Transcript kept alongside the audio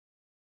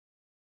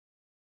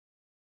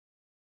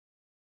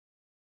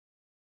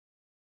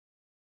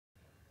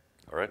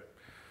All right.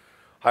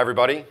 Hi,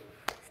 everybody.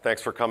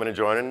 Thanks for coming and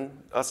joining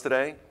us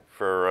today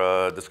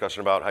for a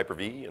discussion about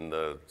Hyper-V and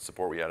the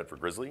support we added for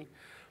Grizzly.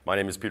 My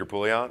name is Peter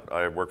Pouliot.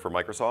 I work for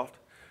Microsoft.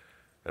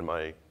 And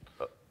my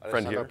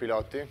friend here. Alessandro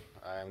Pilotti.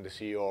 I am the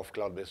CEO of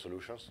Cloudbase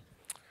Solutions.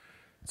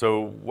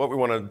 So what we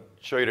want to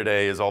show you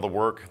today is all the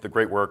work, the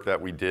great work that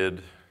we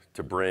did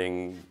to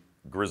bring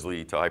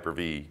Grizzly to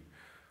Hyper-V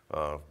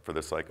for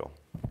this cycle.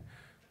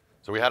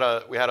 So we had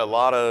a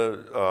lot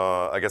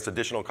of, I guess,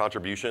 additional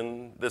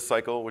contribution this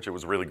cycle, which it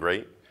was really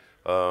great.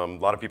 A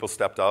lot of people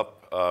stepped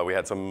up. We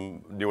had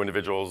some new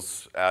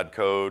individuals add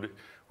code.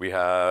 We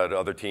had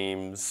other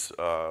teams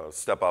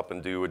step up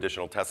and do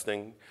additional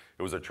testing.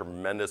 It was a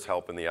tremendous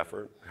help in the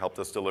effort. Helped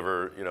us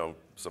deliver,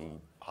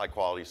 some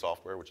high-quality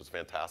software, which is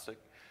fantastic.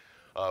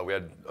 We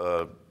had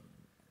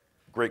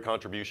great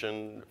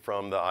contribution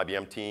from the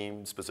IBM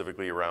team,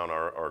 specifically around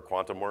our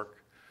quantum work.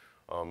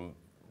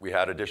 We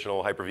had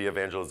additional Hyper-V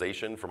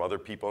evangelization from other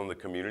people in the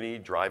community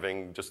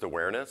driving just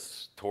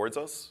awareness towards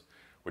us,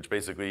 which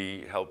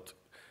basically helped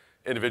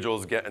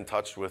individuals get in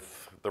touch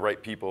with the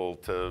right people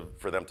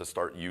for them to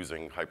start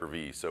using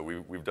Hyper-V. So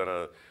we've done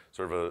a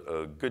sort of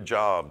a good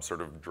job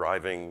sort of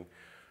driving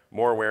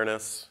more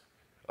awareness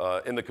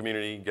in the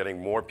community,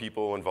 getting more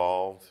people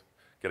involved,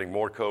 getting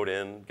more code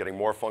in, getting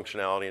more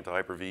functionality into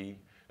Hyper-V.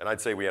 And I'd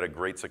say we had a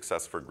great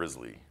success for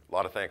Grizzly. A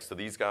lot of thanks to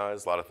these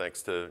guys, a lot of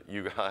thanks to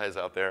you guys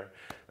out there,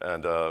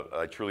 and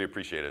I truly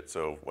appreciate it.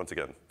 So once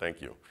again, thank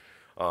you.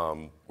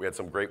 We had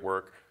some great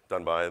work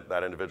done by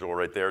that individual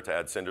right there to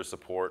add Cinder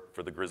support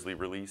for the Grizzly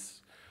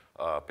release.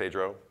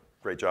 Pedro,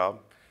 great job.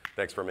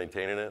 Thanks for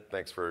maintaining it.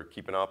 Thanks for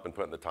keeping up and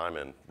putting the time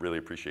in. Really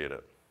appreciate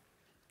it.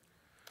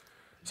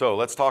 So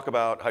let's talk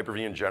about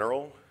Hyper-V in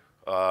general.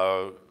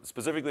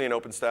 Specifically in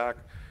OpenStack,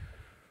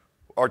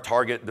 our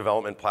target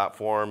development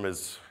platform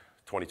is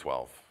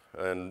 2012.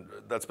 And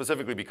that's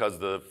specifically because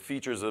the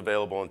features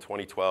available in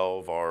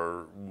 2012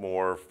 are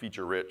more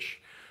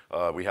feature-rich.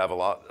 We have a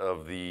lot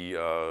of the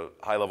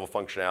high-level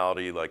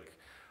functionality like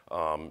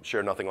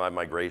shared nothing live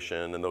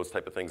migration and those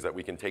type of things that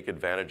we can take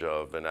advantage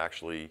of, and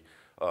actually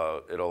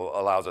it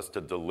allows us to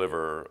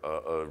deliver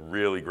a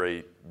really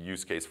great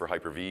use case for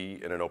Hyper-V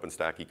in an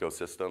OpenStack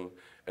ecosystem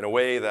in a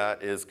way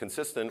that is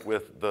consistent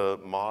with the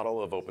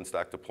model of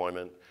OpenStack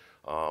deployment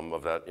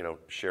of that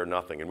shared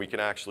nothing. And we can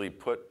actually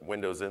put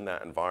Windows in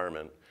that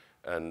environment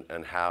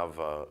and have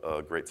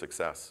a great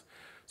success.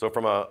 So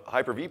from a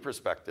Hyper-V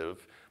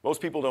perspective, most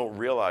people don't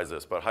realize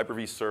this, but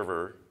Hyper-V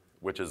Server,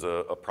 which is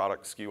a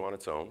product SKU on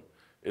its own,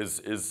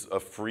 is a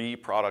free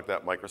product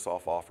that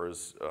Microsoft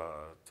offers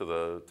to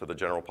the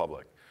general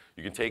public.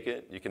 You can take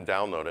it, you can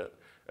download it,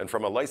 and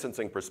from a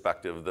licensing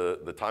perspective,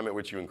 the time at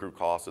which you accrue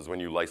costs is when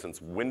you license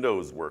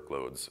Windows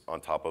workloads on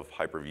top of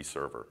Hyper-V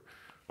Server.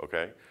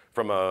 Okay?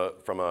 From a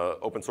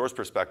open source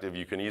perspective,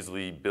 you can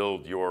easily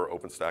build your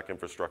OpenStack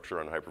infrastructure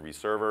on Hyper-V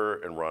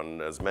Server and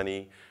run as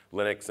many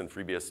Linux and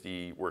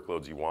FreeBSD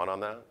workloads you want on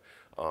that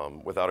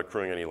without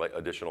accruing any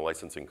additional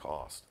licensing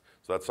cost.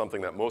 So that's something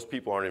that most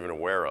people aren't even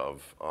aware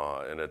of,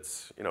 and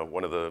it's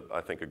one of the,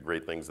 I think,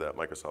 great things that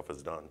Microsoft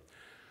has done.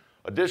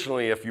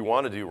 Additionally, if you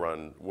want to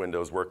run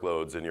Windows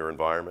workloads in your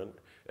environment,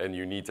 and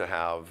you need to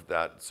have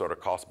that sort of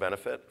cost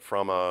benefit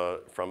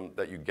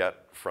that you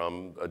get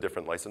from a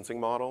different licensing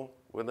model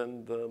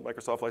within the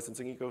Microsoft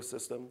licensing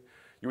ecosystem,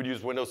 you would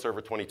use Windows Server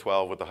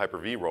 2012 with the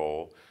Hyper-V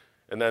role,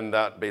 and then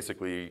that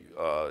basically,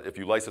 if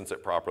you license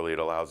it properly, it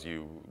allows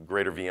you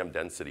greater VM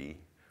density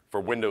for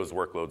Windows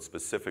workloads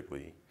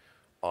specifically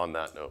on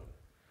that node.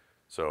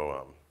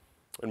 So,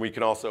 and we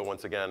can also,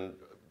 once again,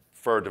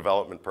 for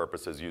development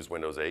purposes, use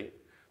Windows 8.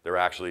 There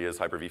actually is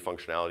Hyper-V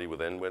functionality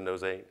within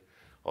Windows 8,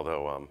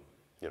 although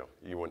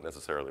you wouldn't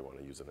necessarily want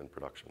to use it in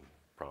production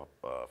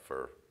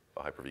for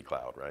a Hyper-V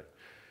cloud, right?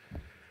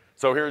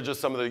 So here are just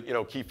some of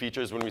the key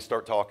features when we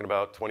start talking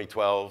about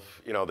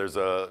 2012. There's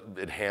a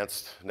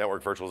enhanced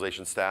network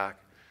virtualization stack.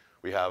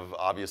 We have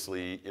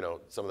obviously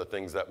some of the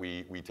things that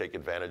we take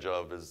advantage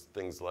of is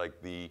things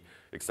like the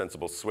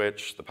extensible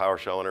switch, the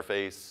PowerShell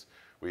interface.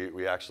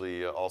 We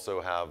actually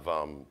also have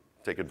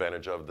take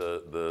advantage of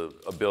the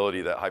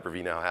ability that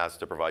Hyper-V now has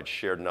to provide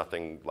shared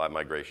nothing live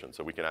migration.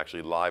 So we can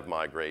actually live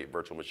migrate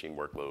virtual machine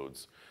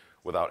workloads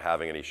without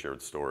having any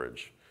shared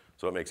storage.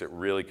 So it makes it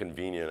really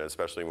convenient,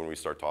 especially when we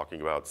start talking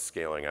about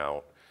scaling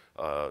out,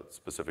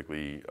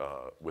 specifically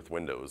with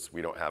Windows.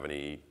 We don't have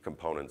any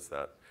components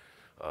that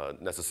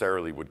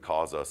necessarily would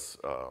cause us,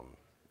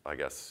 I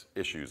guess,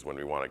 issues when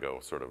we want to go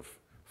sort of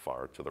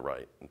far to the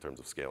right in terms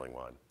of scaling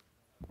wide.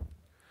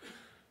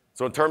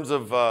 So in terms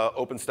of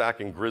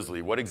OpenStack and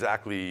Grizzly, what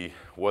exactly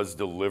was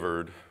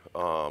delivered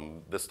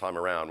this time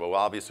around? Well,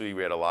 obviously,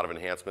 we had a lot of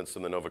enhancements to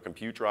the Nova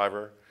Compute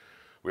driver.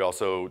 We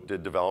also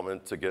did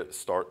development to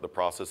start the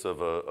process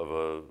of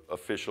a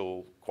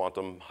official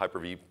quantum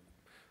Hyper-V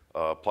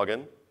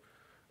plugin,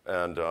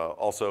 and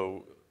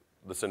also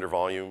the Cinder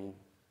volume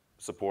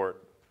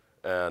support.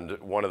 And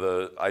one of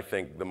the, I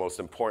think, the most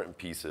important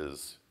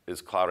pieces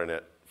is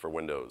Cloudinit for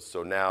Windows.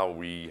 So now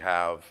we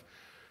have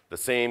the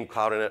same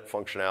Cloudinit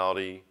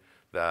functionality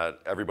that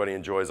everybody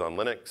enjoys on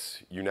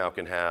Linux, you now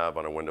can have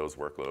on a Windows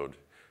workload.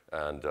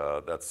 And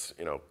that's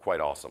quite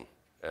awesome.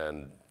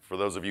 And for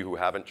those of you who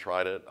haven't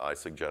tried it, I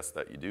suggest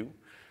that you do.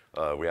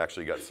 We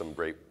actually got some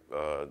great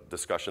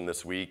discussion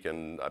this week,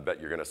 and I bet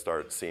you're going to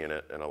start seeing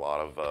it in a lot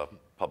of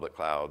public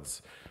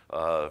clouds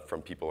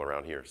from people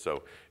around here.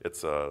 So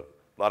it's a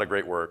lot of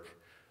great work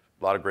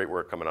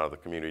coming out of the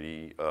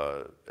community,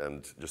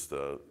 and just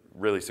a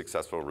really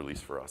successful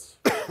release for us.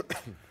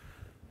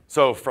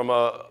 So from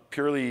a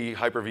purely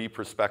Hyper-V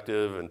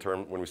perspective,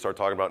 when we start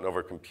talking about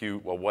Nova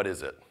Compute, well, what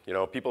is it?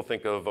 People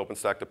think of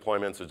OpenStack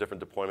deployments. There's different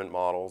deployment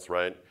models,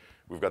 right?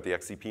 We've got the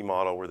XCP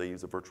model where they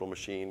use a virtual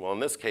machine. Well, in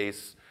this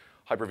case,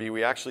 Hyper-V,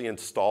 we actually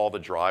install the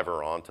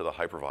driver onto the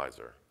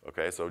hypervisor.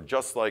 Okay, so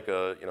just like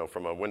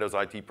from a Windows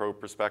IT Pro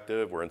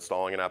perspective, we're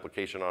installing an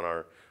application on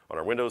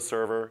our Windows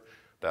server.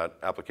 That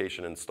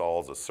application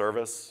installs a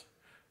service.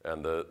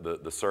 And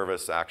the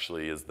service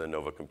actually is the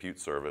Nova Compute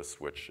service,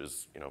 which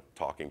is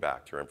talking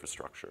back to your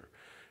infrastructure.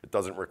 It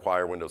doesn't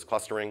require Windows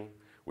clustering.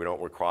 We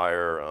don't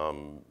require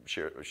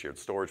shared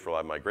storage for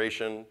live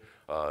migration.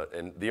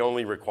 And the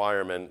only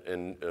requirement,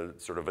 and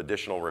sort of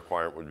additional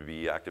requirement, would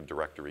be Active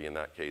Directory in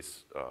that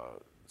case,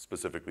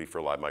 specifically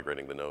for live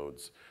migrating the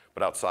nodes.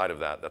 But outside of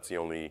that, that's the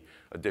only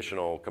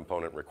additional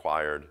component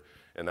required,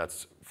 and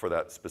that's for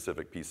that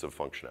specific piece of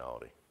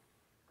functionality.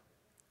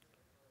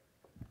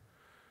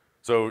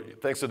 So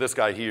thanks to this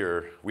guy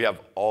here, we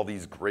have all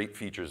these great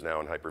features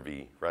now in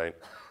Hyper-V, right?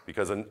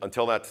 Because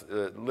until that,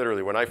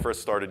 literally, when I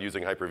first started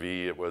using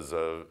Hyper-V, it was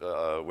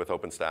with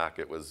OpenStack,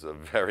 it was a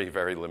very,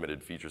 very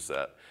limited feature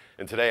set.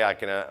 And today,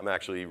 I'm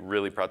actually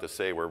really proud to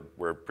say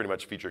we're pretty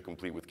much feature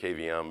complete with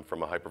KVM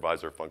from a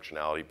hypervisor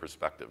functionality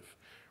perspective,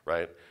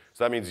 right?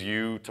 So that means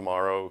you,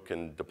 tomorrow,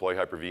 can deploy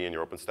Hyper-V in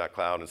your OpenStack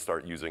cloud and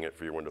start using it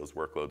for your Windows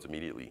workloads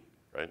immediately,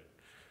 right?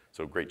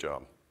 So great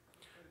job.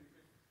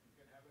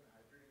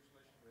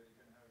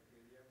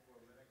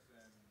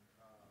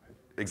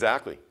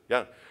 Exactly,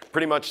 yeah.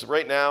 Pretty much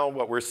right now,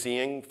 what we're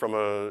seeing from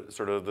a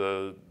sort of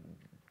the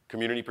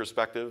community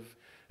perspective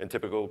and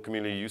typical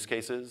community use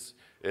cases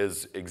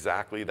is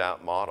exactly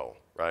that model,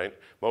 right?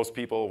 Most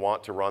people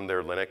want to run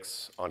their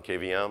Linux on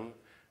KVM,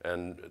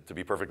 and to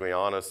be perfectly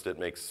honest, it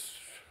makes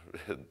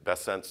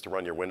best sense to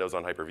run your Windows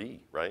on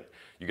Hyper-V, right?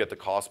 You get the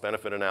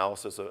cost-benefit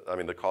analysis,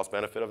 the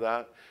cost-benefit of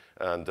that,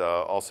 and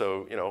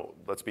also,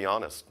 let's be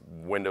honest,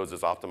 Windows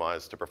is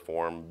optimized to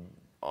perform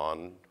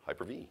on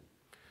Hyper-V.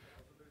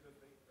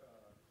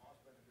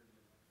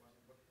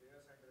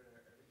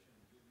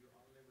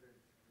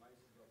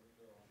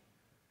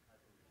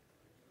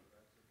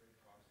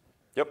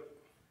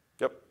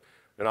 Yep.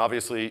 And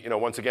obviously,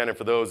 once again, and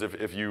for those,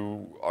 if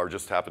you are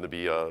just happen to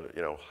be a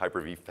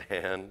Hyper-V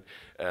fan,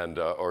 and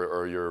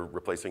or you're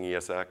replacing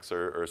ESX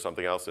or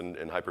something else,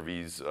 and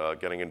Hyper-V's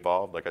getting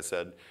involved, like I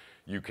said,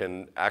 you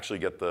can actually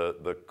get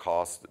the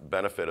cost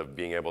benefit of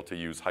being able to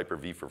use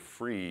Hyper-V for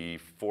free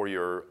for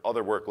your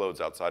other workloads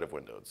outside of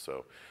Windows.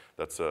 So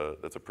that's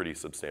a pretty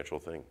substantial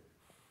thing.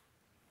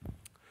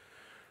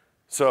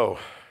 So,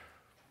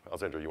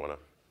 Alessandro, you want to?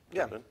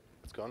 Yeah,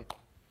 let's go on.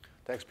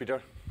 Thanks,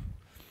 Peter.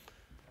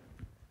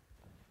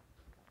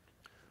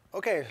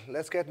 Okay,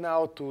 let's get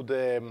now to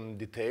the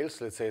details,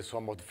 let's say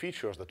some of the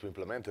features that we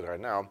implemented right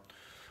now.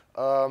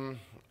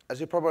 As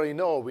you probably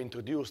know, we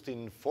introduced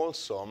in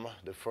Folsom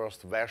the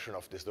first version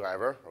of this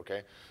driver,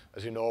 okay?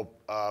 As you know,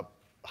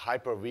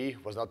 Hyper-V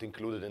was not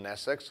included in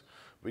Essex.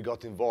 We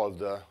got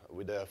involved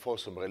with the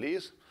Folsom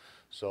release.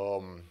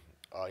 So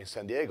in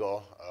San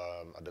Diego,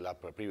 at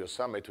the previous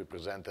summit, we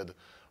presented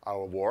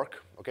our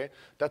work, okay?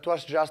 That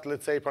was just,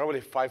 let's say,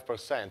 probably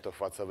 5% of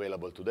what's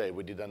available today.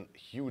 We did a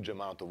huge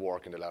amount of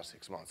work in the last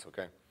 6 months,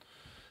 okay?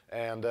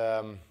 And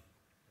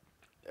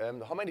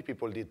how many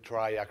people did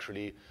try,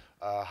 actually,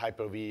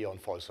 Hyper-V on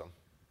Folsom?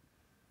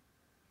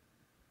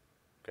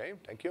 Okay,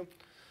 thank you.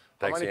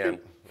 Thanks, Ian.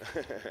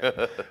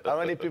 How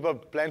many people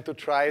plan to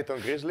try it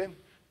on Grizzly?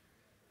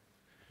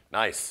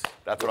 Nice.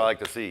 That's what I like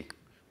to see.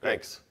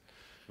 Thanks.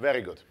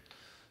 Very good.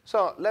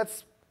 So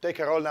let's take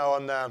a roll now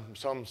on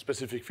some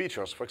specific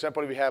features. For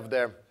example, we have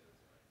the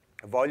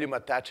volume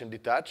attach and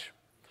detach.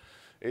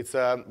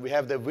 We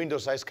have the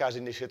Windows IceCast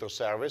initiator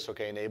service,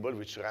 okay, enabled,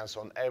 which runs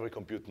on every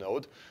compute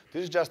node.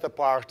 This is just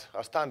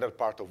a standard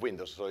part of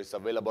Windows, so it's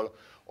available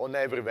on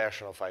every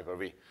version of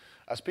Hyper-V.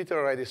 As Peter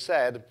already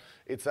said,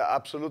 it's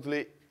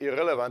absolutely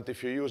irrelevant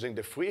if you're using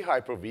the free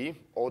Hyper-V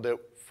or the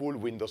full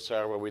Windows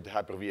server with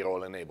Hyper-V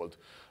role enabled.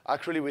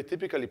 Actually, we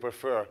typically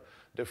prefer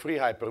the free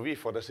Hyper-V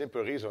for the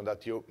simple reason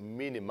that you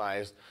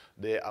minimize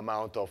the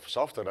amount of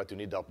software that you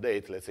need to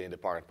update, let's say, in the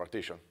parent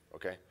partition,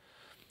 okay?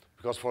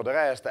 Because for the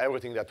rest,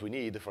 everything that we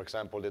need, for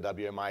example, the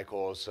WMI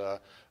calls,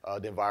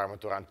 the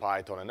environment to run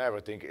Python and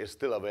everything is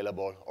still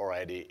available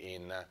already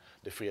in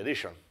the free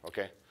edition,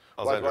 okay?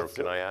 Alessandro,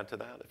 can I add to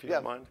that, if you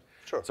don't mind?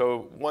 Sure.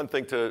 So one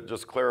thing to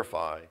just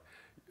clarify,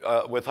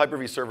 with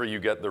Hyper-V Server, you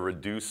get the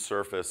reduced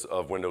surface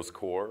of Windows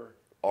Core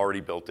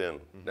already built in.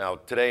 Mm-hmm. Now,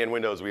 today in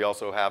Windows, we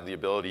also have the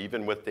ability,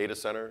 even with Data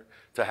Center,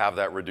 to have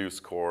that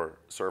reduced core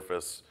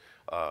surface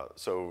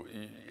So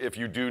if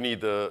you do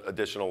need the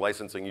additional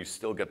licensing, you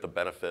still get the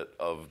benefit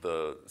of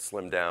the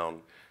slimmed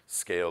down,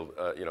 scaled,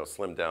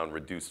 slimmed down,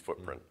 reduced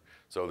footprint.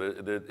 So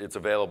it's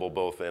available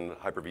both in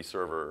Hyper-V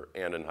Server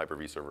and in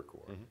Hyper-V Server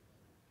Core.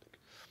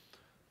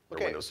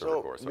 Okay,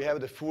 so we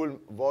have the full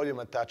volume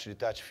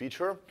attach-detach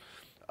feature.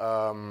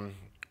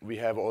 We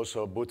have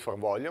also boot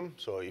from volume.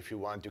 So if you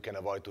want, you can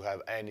avoid to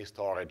have any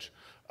storage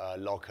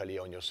locally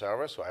on your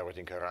server. So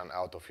everything can run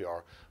out of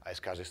your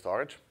iSCSI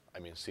storage. I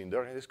mean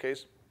Cinder in this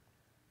case.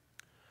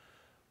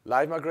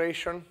 Live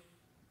migration.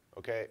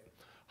 Okay.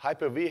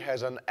 Hyper-V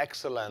has an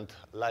excellent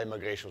live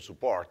migration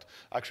support.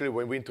 Actually,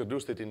 when we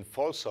introduced it in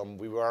Folsom,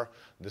 we were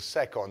the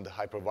second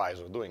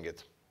hypervisor doing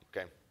it.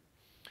 Okay.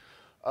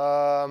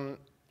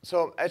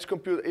 So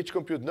each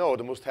compute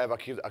node must have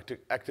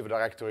Active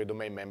Directory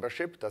domain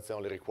membership. That's the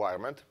only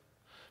requirement,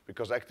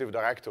 because Active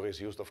Directory is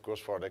used, of course,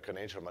 for the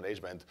credential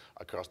management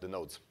across the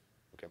nodes.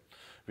 Okay.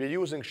 We're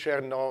using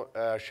share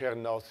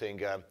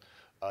nothing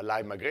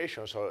live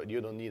migration, so you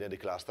don't need any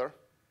cluster.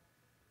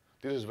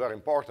 This is very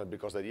important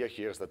because the idea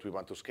here is that we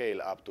want to scale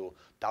up to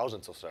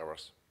thousands of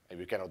servers, and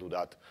we cannot do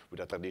that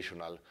with a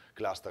traditional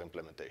cluster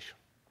implementation.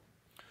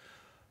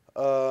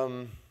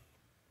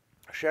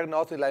 Share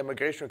nothing live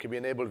migration can be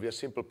enabled via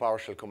simple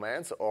PowerShell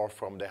commands or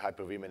from the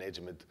Hyper-V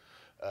management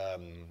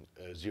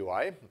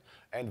GUI.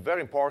 And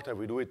very important,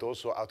 we do it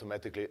also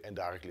automatically and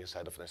directly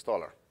inside of an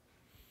installer.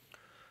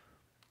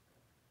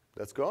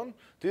 That's gone.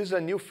 This is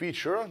a new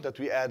feature that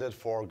we added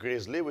for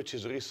Grizzly, which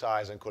is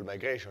resize and call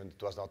migration.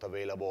 It was not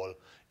available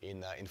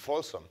in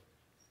Folsom.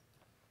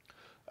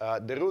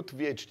 The root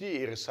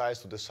VHD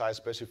resized to the size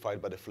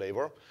specified by the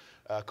flavor.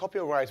 Copy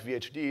and write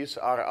VHDs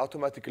are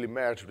automatically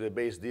merged with the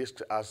base disk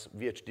as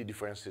VHD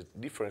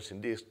difference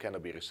in disk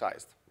cannot be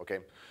resized. Okay?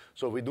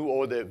 So we do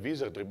all the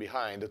wizardry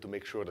behind to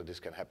make sure that this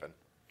can happen.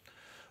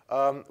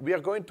 We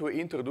are going to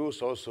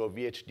introduce also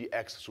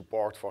VHDX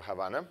support for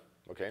Havana.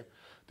 Okay?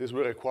 This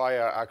will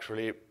require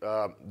actually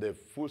the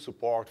full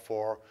support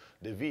for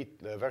the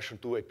version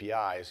 2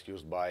 APIs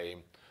used by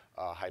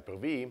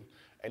Hyper-V,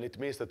 and it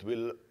means that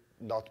will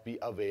not be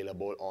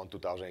available on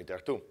 2008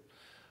 R2.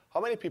 How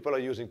many people are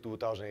using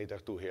 2008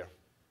 R2 here?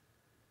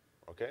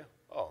 Okay.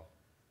 Oh,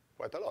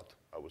 quite a lot,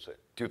 I would say.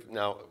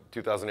 Now,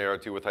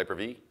 2008 R2 with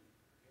Hyper-V?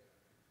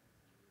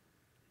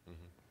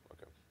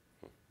 Okay.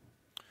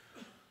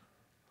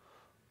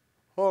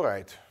 All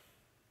right.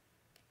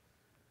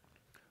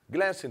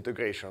 Glance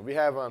integration. We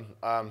have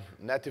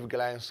native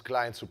Glance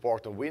client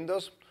support on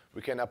Windows.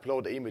 We can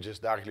upload the images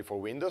directly for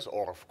Windows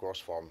or, of course,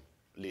 from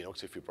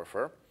Linux if you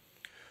prefer.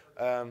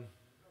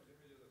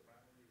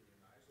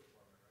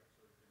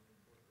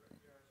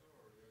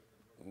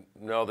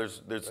 No,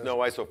 there's no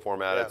ISO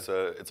format.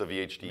 Yeah. It's a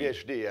VHD.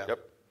 VHD, yeah. Yep.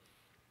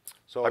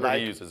 So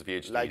Hyper-V uses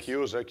VHDs. Like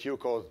use a Q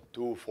code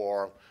 2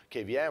 for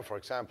KVM, for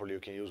example, you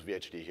can use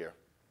VHD here.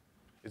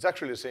 It's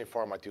actually the same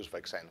format used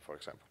for XN, for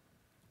example.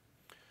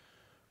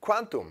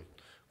 Quantum.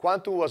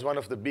 Quantum was one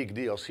of the big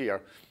deals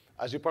here.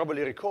 As you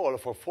probably recall,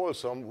 for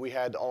Folsom, we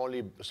had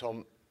only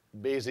some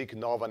basic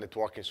Nova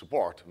networking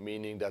support,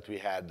 meaning that we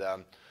had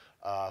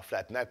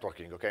flat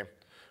networking, okay?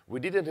 We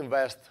didn't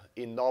invest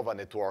in Nova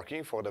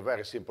networking for the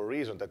very simple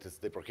reason that it's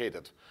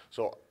deprecated.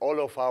 So all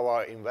of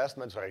our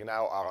investments right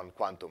now are on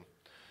Quantum.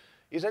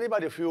 Is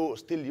anybody of you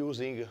still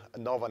using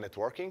Nova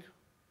networking?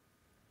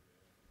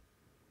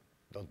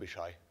 Don't be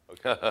shy.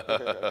 Okay.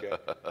 Okay.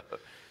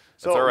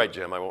 That's all right,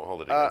 Jim. I won't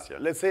hold it against you.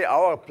 Let's say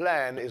our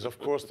plan is, of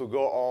course, to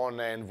go on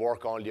and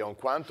work only on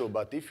Quantum.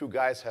 But if you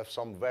guys have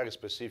some very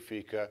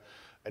specific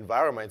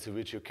environments in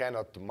which you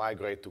cannot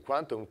migrate to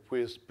Quantum,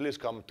 please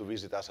come to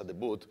visit us at the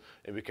booth,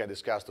 and we can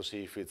discuss to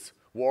see if it's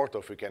worth or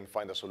if we can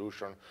find a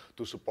solution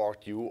to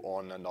support you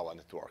on Nova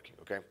networking.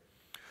 Okay.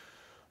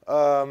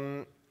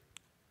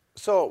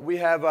 So we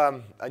have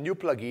a new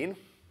plugin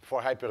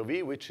for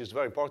Hyper-V, which is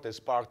very important as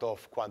part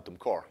of Quantum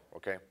Core.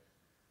 Okay.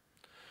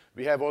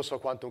 We have also a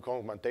Quantum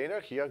Core maintainer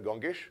here,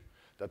 Gongish,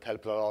 that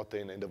helped a lot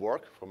in the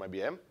work from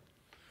IBM.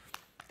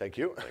 Thank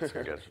you. Thanks,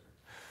 good.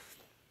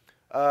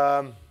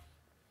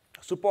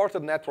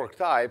 Supported network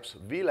types,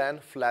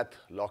 VLAN, flat,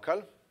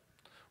 local,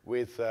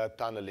 with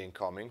tunneling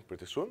coming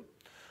pretty soon.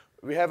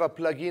 We have a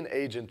plugin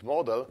agent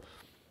model.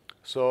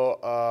 So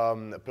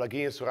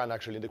plugins run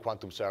actually in the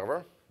Quantum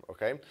server,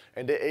 okay?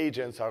 And the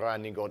agents are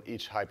running on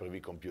each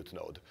Hyper-V compute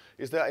node.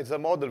 It's a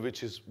model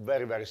which is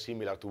very, very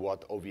similar to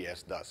what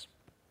OVS does.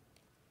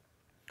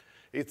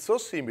 It's so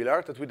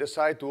similar that we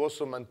decide to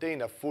also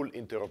maintain a full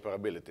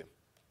interoperability.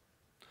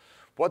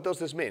 What does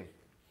this mean?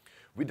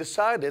 We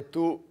decided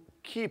to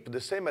keep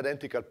the same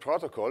identical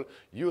protocol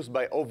used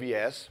by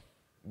OVS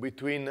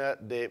between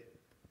the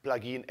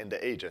plugin and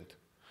the agent.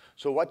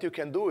 So what you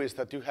can do is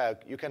that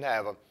you can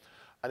have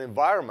an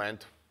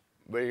environment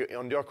where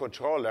on your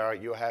controller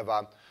you have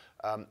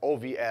an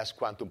OVS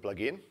Quantum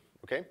plugin.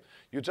 Okay?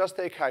 You just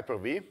take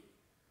Hyper-V,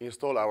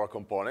 install our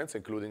components,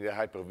 including the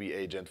Hyper-V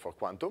agent for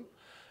Quantum,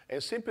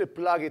 and simply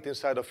plug it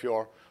inside of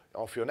your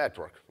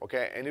network,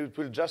 okay? And it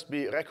will just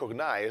be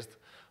recognized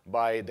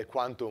by the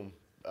Quantum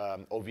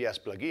OVS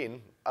plugin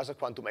as a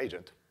Quantum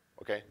agent,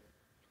 okay?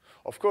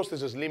 Of course,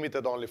 this is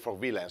limited only for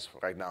VLANs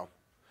right now,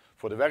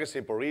 for the very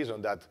simple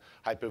reason that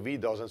Hyper-V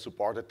doesn't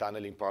support the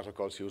tunneling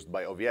protocols used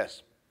by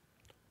OVS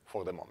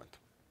for the moment.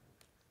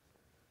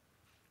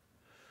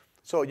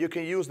 So you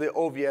can use the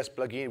OVS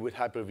plugin with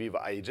Hyper-V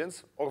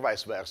agents, or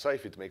vice versa,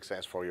 if it makes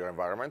sense for your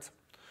environment.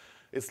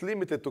 It's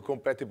limited to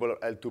compatible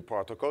L2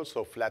 protocols,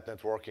 so flat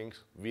networking,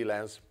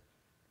 VLANs.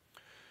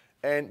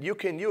 And you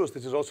can use,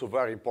 this is also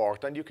very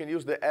important, you can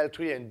use the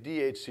L3 and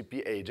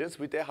DHCP agents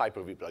with a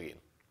Hyper-V plugin.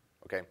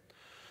 Okay?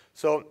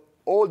 So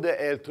all the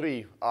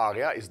L3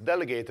 area is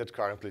delegated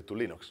currently to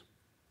Linux.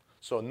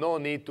 So no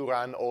need to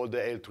run all the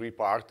L3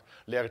 part,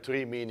 layer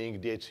 3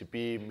 meaning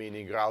DHCP,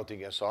 meaning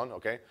routing and so on,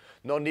 okay?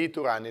 No need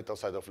to run it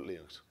outside of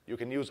Linux. You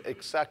can use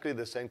exactly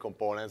the same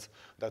components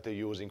that you're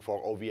using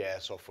for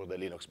OVS or for the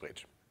Linux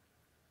bridge.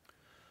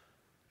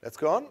 Let's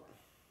go on.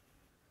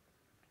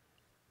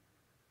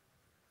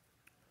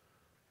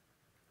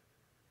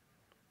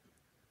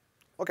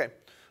 Okay.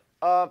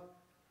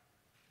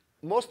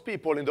 Most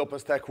people in the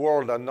OpenStack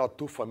world are not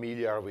too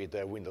familiar with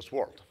the Windows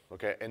world,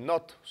 okay? And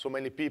not so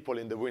many people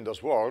in the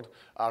Windows world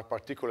are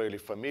particularly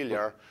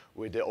familiar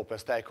with the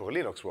OpenStack or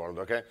Linux world,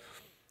 okay?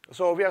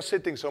 So we are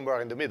sitting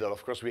somewhere in the middle.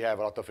 Of course, we have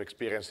a lot of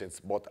experience in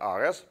both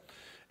areas.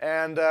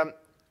 And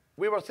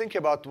we were thinking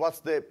about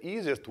what's the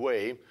easiest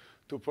way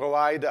to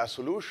provide a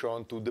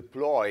solution to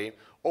deploy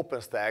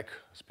OpenStack,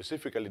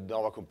 specifically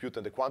Nova Compute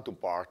and the Quantum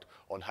part,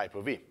 on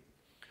Hyper-V.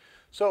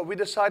 So we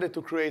decided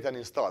to create an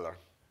installer.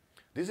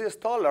 This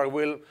installer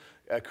will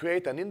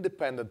create an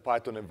independent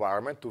Python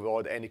environment to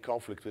avoid any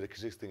conflict with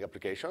existing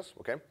applications,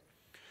 okay?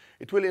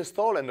 It will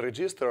install and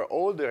register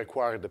all the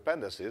required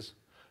dependencies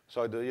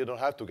so that you don't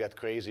have to get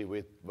crazy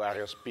with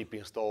various pip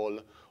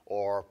install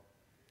or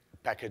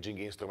packaging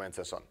instruments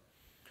and so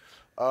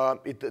on.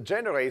 It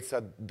generates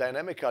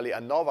dynamically a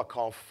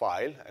NovaConf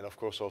file, and of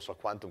course also a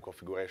quantum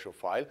configuration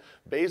file,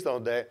 based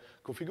on the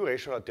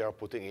configuration that they are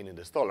putting in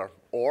the installer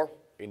or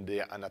in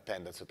the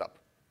unattended setup.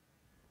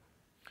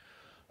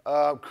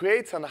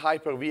 Creates an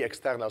Hyper-V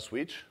external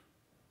switch,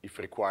 if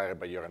required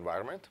by your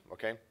environment,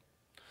 okay?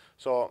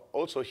 So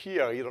also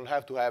here, you don't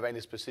have to have any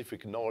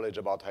specific knowledge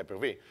about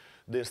Hyper-V.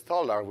 The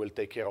installer will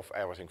take care of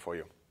everything for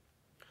you.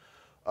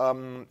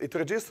 It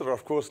registers,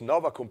 of course,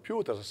 Nova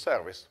Compute as a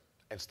service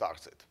and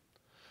starts it.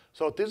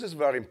 So this is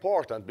very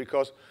important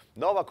because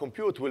Nova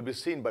Compute will be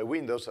seen by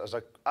Windows as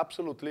an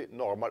absolutely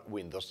normal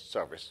Windows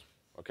service,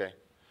 okay?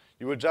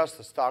 You will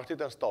just start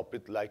it and stop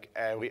it like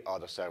every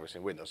other service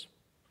in Windows.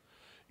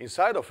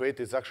 Inside of it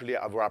is actually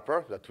a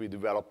wrapper that we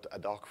developed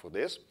ad hoc for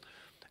this,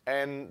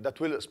 and that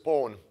will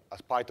spawn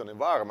a Python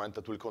environment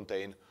that will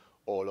contain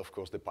all, of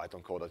course, the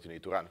Python code that you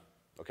need to run,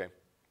 okay?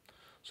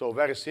 So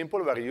very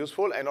simple, very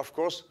useful, and of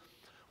course,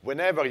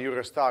 whenever you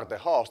restart the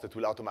host, it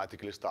will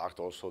automatically start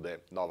also the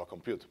Nova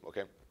Compute,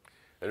 okay?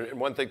 And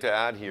one thing to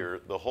add here,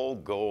 the whole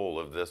goal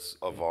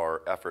of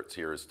our efforts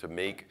here is to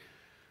make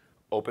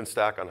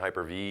OpenStack on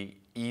Hyper-V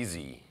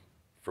easy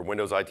for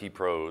Windows IT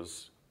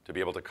pros to be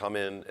able to come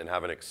in and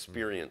have an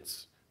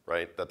experience,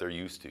 right, that they're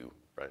used to,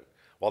 right?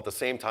 While at the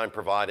same time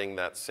providing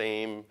that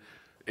same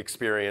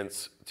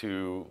experience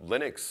to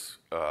Linux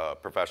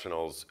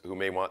professionals who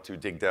may want to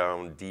dig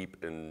down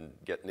deep and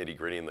get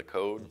nitty-gritty in the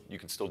code, you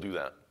can still do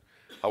that.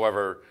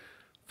 However,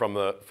 from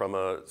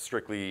a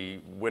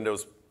strictly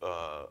Windows,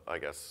 I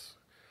guess,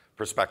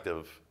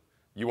 perspective,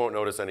 you won't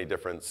notice any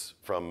difference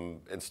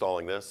from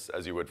installing this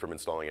as you would from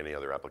installing any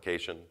other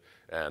application.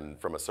 And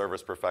from a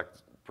service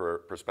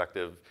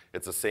perspective,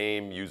 it's the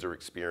same user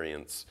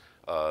experience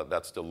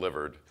that's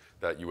delivered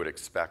that you would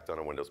expect on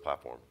a Windows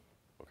platform,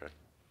 okay?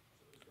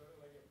 So is there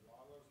like a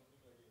blog or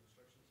something, like an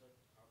instruction set,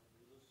 how to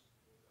do this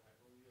with the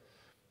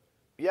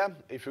Hyper-V? Yeah,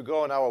 if you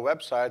go on our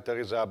website, there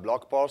is a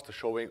blog post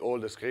showing all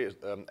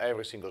the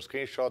every single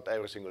screenshot,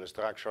 every single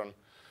instruction.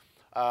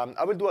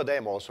 I will do a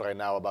demo also right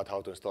now about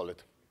how to install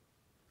it.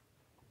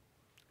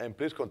 And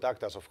please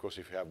contact us, of course,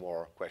 if you have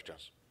more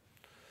questions.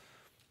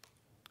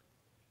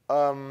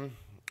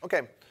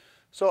 Okay,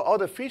 so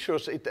other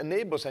features, it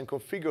enables and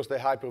configures the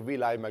Hyper-V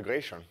live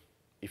migration,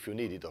 if you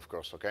need it, of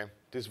course, okay?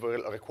 This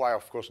will require,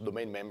 of course,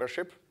 domain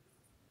membership.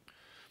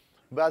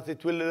 But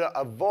it will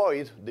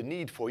avoid the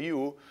need for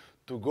you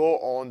to go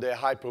on the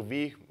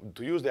Hyper-V,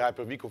 to use the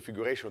Hyper-V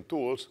configuration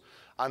tools,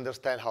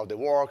 understand how they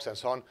works and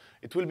so on.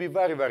 It will be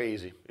very, very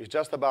easy. It's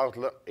just about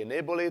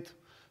enable it,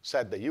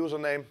 set the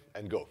username,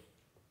 and go.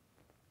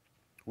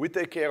 We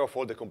take care of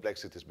all the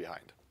complexities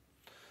behind.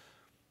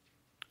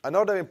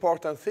 Another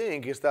important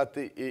thing is that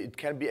it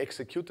can be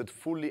executed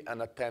fully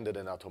unattended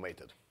and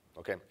automated,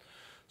 okay?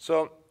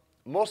 So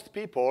most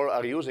people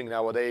are using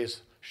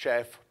nowadays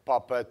Chef,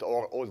 Puppet,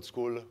 or old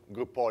school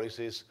group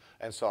policies,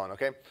 and so on,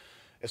 okay?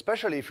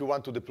 Especially if you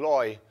want to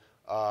deploy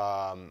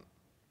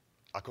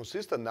a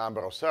consistent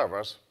number of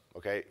servers,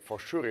 okay? For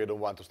sure you don't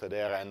want to stay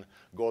there and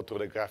go through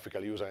the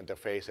graphical user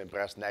interface and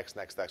press next,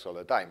 next, next all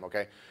the time,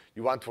 okay?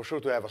 You want for sure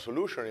to have a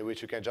solution in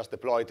which you can just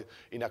deploy it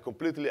in a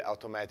completely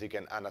automatic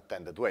and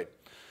unattended way.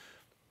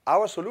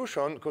 Our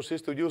solution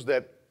consists to use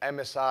the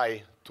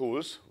MSI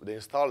tools, the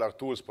installer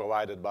tools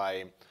provided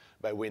by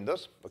by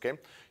Windows. Okay,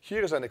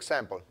 here is an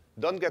example.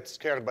 Don't get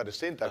scared by the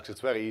syntax.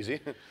 It's very easy.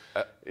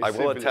 I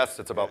will attest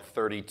it's about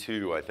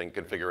 32, I think,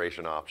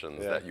 configuration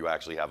options that you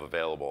actually have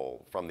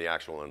available from the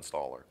actual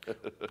installer.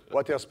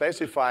 What you're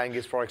specifying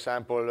is, for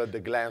example, the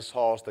glance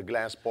host, the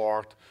glance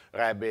port,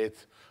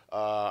 rabbit,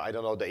 I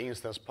don't know, the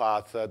instance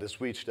path, the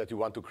switch that you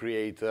want to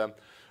create,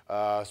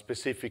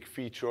 specific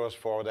features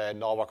for the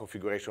Nova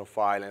configuration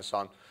file and so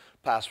on,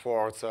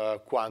 passwords,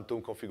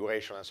 quantum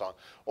configuration and so on.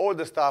 All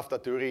the stuff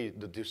that you read,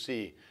 that you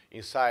see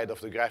inside of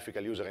the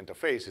graphical user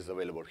interface is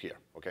available here,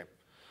 okay?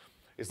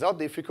 It's not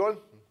difficult.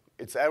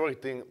 It's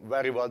everything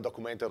very well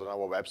documented on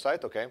our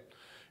website, okay?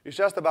 It's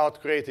just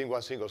about creating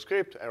one single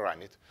script and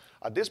run it.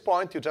 At this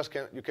point,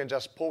 you can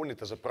just spawn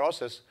it as a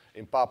process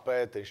in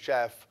Puppet, in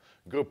Chef,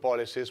 group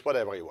policies,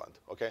 whatever you want,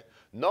 okay?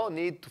 No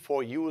need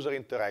for user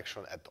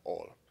interaction at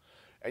all.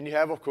 And you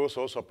have, of course,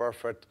 also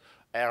perfect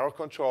error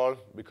control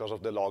because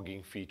of the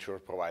logging feature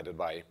provided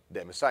by the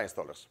MSI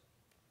installers.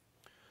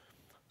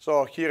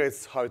 So here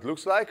is how it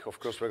looks like. Of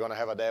course, we're going to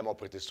have a demo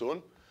pretty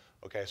soon.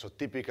 Okay, so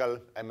typical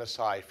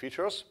MSI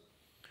features.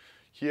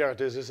 Here,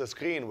 this is a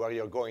screen where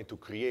you're going to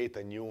create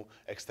a new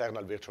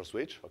external virtual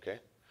switch, okay?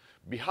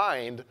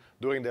 Behind,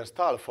 during the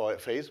install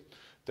phase,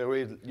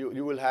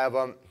 you will have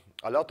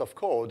a lot of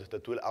code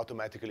that will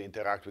automatically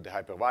interact with the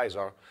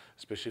hypervisor,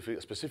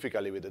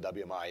 specifically with the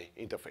WMI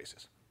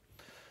interfaces.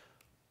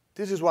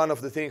 This is one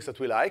of the things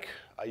that we like.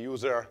 A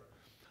user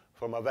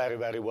from a very,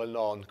 very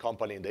well-known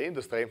company in the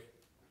industry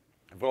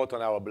wrote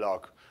on our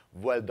blog,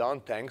 "Well done,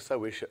 thanks. I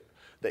wish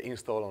the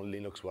install on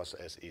Linux was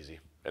as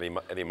easy."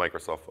 Any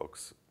Microsoft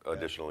folks,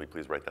 additionally,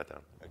 please write that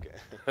down. Okay.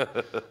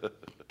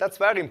 That's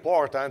very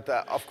important.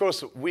 Of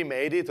course, we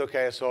made it,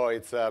 okay, so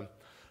it's,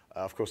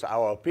 of course,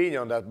 our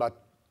opinion,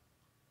 but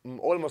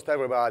almost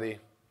everybody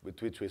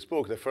with which we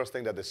spoke, the first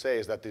thing that they say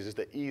is that this is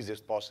the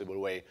easiest possible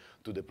way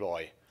to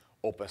deploy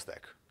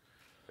OpenStack.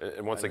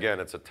 And once again,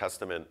 it's a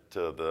testament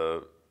to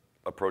the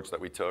approach that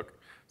we took,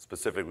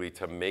 specifically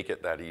to make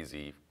it that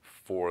easy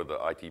for the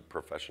IT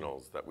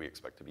professionals that we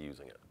expect to be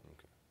using it.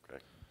 Okay.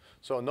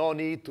 So no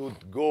need to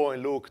go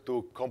and look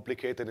to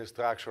complicated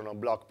instruction on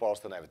blog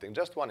post and everything.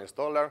 Just one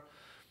installer.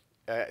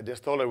 The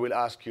installer will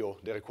ask you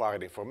the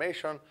required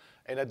information,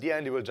 and at the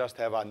end, you will just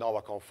have a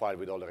NovaConf file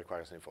with all the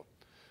required info.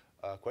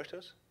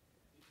 Questions?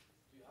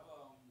 Do you have a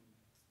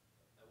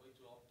way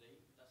to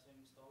update that same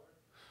installer?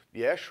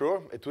 Yeah,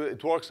 sure.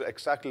 It works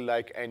exactly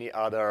like any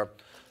other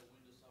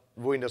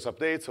Windows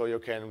update, so you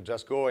can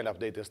just go and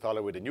update the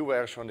installer with a new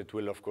version. It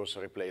will, of course,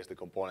 replace the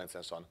components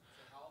and so on. So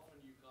how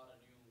often you got a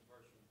new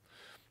version?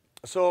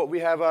 So we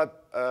have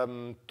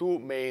two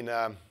main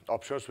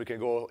options. We can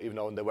go even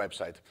on the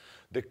website.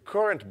 The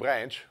current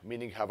branch,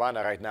 meaning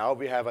Havana right now,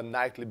 we have a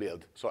nightly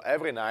build. So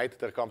every night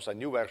there comes a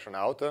new version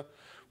out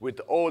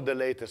with all the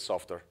latest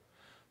software.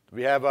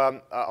 We have,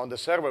 on the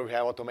server, we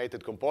have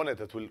automated component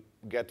that will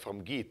get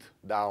from Git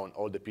down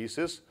all the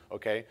pieces,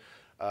 okay?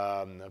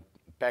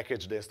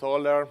 Package the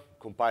installer,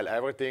 compile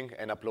everything,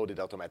 and upload it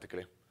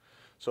automatically.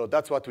 So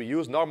that's what we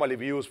use. Normally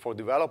we use for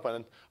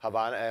development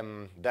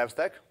Havana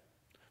DevStack.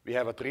 We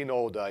have a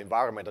 3-node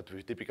environment that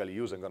we typically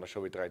use. I'm going to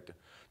show it to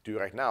you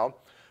right now,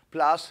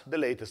 plus the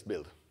latest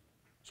build.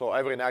 So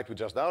every night we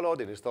just download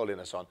it, install it,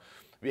 and so on.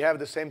 We have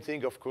the same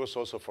thing, of course,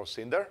 also for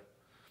Cinder.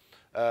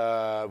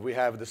 We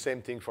have the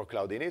same thing for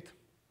Cloudinit,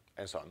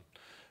 and so on.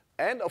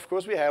 And of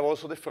course, we have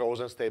also the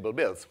frozen stable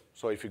builds.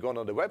 So if you go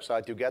on the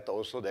website, you get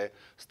also the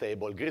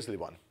stable Grizzly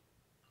one,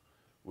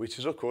 which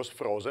is, of course,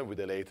 frozen with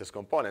the latest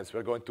components.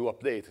 We're going to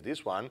update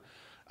this one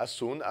as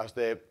soon as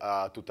the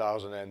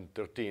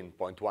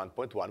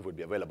 2013.1.1 will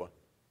be available.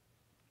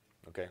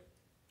 Okay.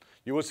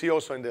 You will see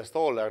also in the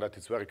installer that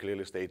it's very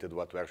clearly stated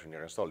what version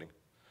you're installing.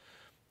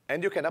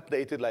 And you can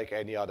update it like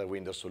any other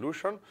Windows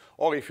solution,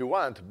 or if you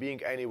want,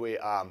 being anyway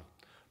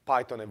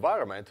Python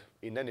environment,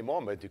 in any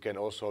moment you can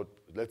also,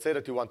 let's say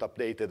that you want to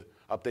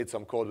update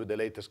some code with the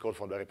latest code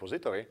from the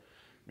repository,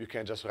 you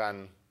can just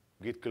run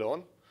git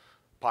clone,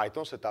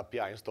 Python, set up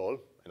PI install,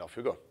 and off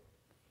you go.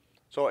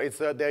 So it's,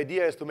 the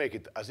idea is to make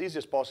it as easy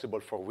as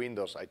possible for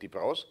Windows IT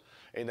pros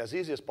and as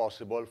easy as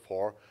possible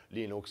for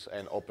Linux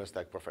and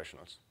OpenStack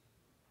professionals.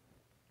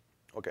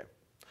 Okay.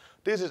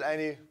 This is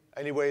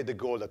anyway the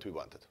goal that we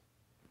wanted.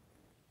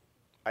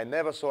 I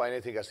never saw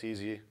anything as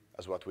easy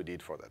as what we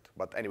did for that.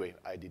 But anyway,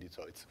 I did it,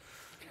 so it's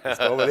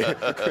normally.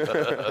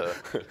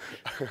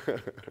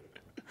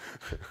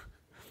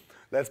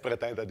 Let's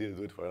pretend I didn't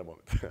do it for a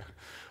moment.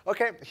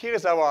 Okay, here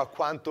is our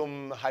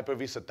quantum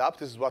Hyper-V setup.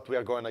 This is what we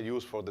are going to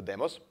use for the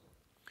demos.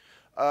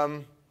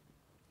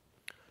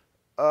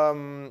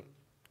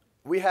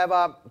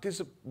 This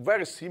is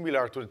very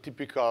similar to the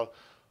typical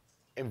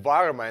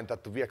environment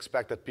that we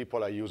expect that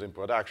people are using in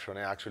production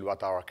and actually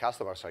what our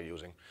customers are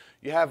using.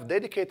 You have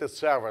dedicated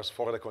servers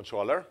for the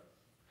controller.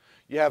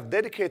 You have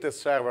dedicated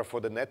server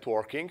for the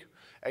networking.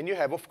 And you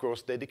have, of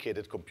course,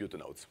 dedicated compute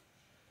nodes.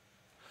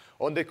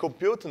 On the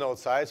compute node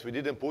sides, we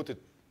didn't put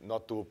it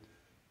not to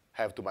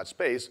have too much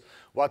space.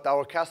 What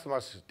our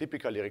customers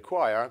typically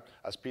require,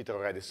 as Peter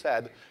already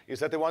said, is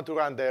that they want to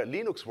run their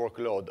Linux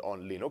workload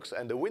on Linux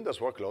and the Windows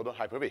workload on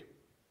Hyper-V.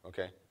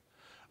 okay?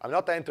 I'm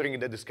not entering in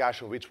the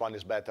discussion which one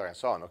is better and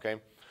so on, okay?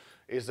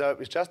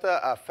 It's just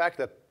a fact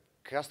that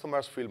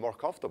customers feel more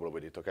comfortable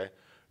with it, okay?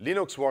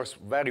 Linux works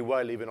very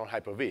well even on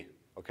Hyper-V,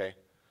 okay?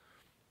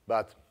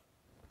 But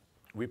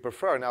we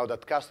prefer now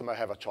that customers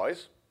have a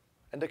choice,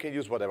 and they can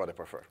use whatever they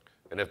prefer.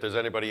 And if there's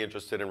anybody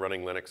interested in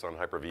running Linux on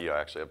Hyper-V,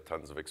 I actually have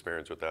tons of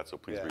experience with that, so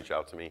please reach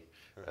out to me,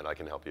 and I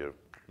can help you.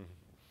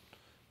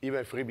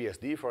 Even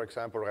FreeBSD, for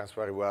example, runs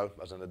very well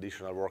as an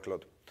additional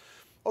workload.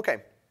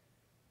 Okay.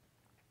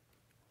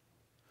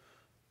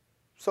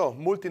 So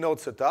multi-node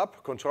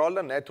setup,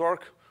 controller,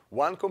 network,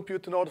 one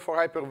compute node for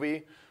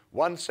Hyper-V,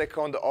 one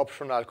second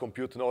optional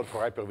compute node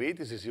for Hyper-V.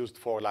 This is used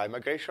for live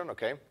migration,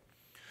 okay?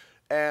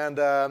 And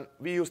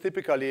we use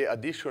typically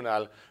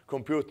additional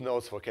compute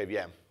nodes for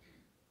KVM.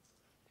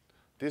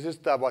 This is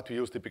what we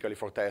use typically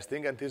for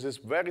testing, and this is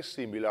very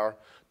similar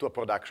to a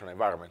production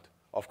environment.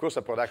 Of course,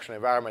 a production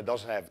environment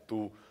doesn't have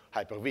 2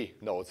 Hyper-V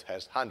nodes,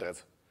 has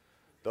hundreds.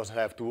 Doesn't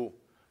have 2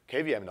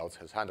 KVM nodes,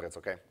 has hundreds,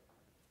 okay?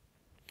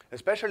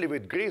 Especially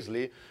with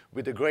Grizzly,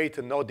 with the great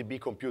NodeDB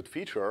compute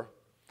feature,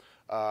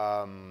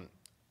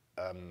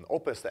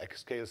 OpenStack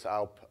scales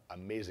up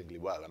amazingly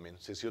well. I mean,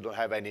 since you don't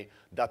have any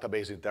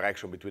database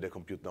interaction between the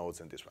compute nodes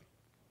and this one.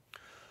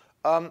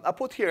 I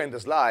put here in the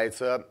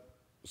slides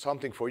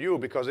something for you,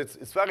 because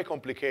it's very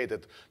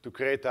complicated to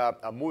create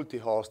a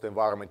multi-host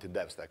environment in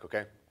DevStack,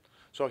 okay?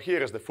 So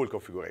here is the full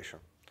configuration.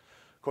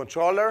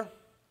 Controller,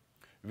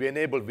 we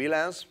enable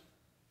VLANs,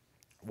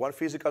 one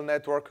physical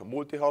network,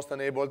 multi-host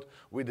enabled.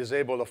 We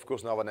disable, of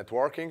course, Nova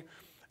networking,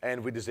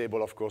 and we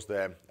disable, of course,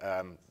 the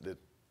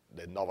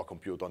Nova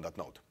compute on that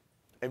node.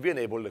 And we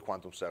enable the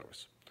quantum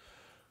service.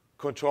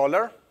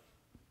 Controller,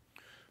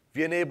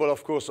 we enable,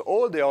 of course,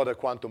 all the other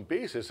quantum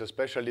pieces,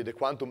 especially the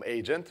quantum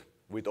agent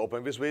with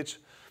Open vSwitch,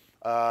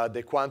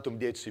 the quantum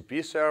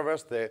DHCP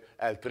servers, the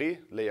L3,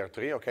 layer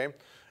 3, okay,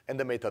 and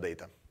the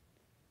metadata.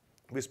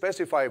 We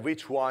specify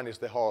which one is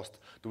the host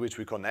to which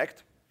we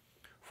connect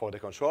for the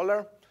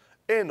controller,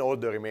 and all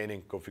the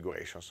remaining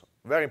configurations.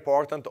 Very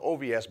important,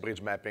 OVS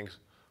bridge mappings,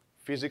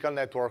 physical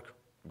network,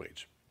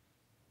 bridge.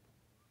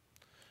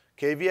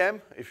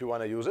 KVM, if you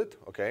want to use it,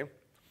 okay?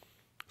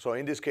 So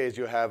in this case,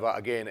 you have,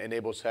 again,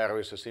 enable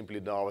service,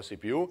 simply Nova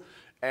CPU,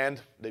 and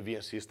the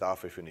VNC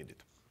stuff if you need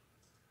it.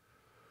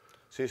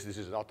 Since this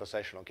is not a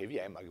session on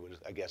KVM,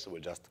 I guess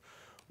we'll just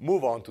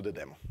move on to the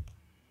demo.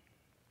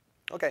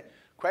 Okay,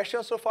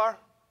 questions so far?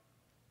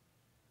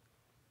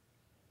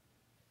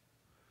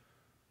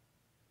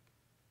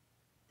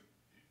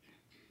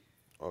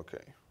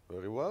 Okay,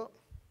 very well.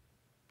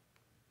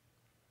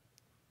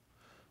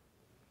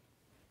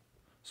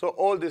 So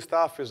all this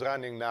stuff is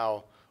running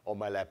now on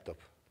my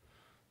laptop.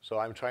 So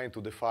I'm trying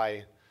to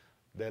defy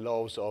the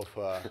laws of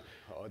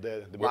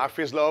the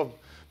Murphy's law,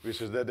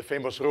 which is the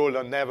famous rule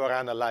on never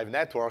run a live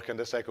network, and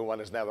the second one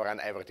is never run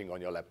everything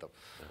on your laptop.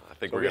 I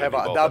think so we have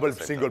a double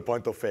single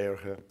point of failure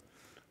here.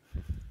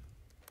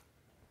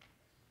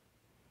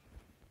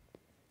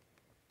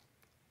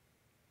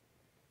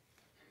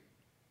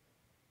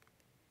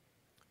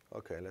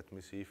 Okay, let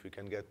me see if we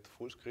can get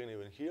full screen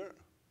even here.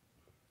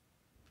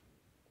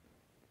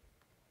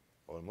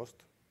 Almost.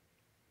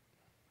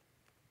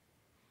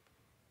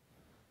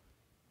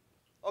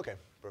 Okay,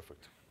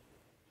 perfect.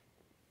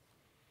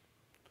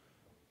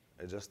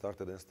 I just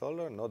started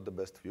installer, not the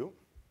best view.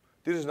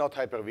 This is not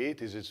Hyper-V,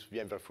 this is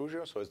VMware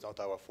Fusion, so it's not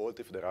our fault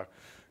if there are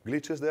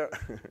glitches there.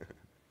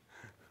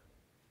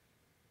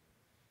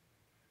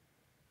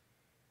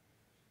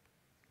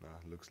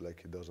 Looks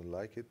like he doesn't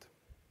like it.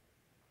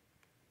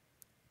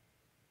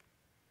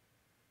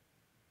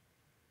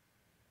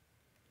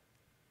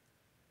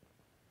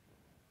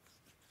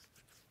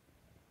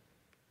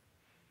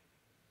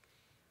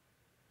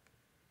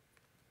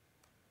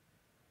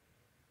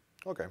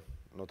 Okay,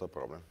 not a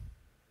problem.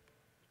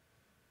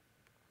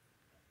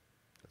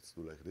 Let's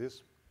do like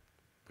this.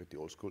 Pretty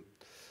old school.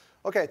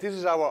 Okay, this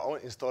is our own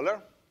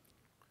installer.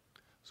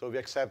 So we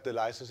accept the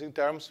licensing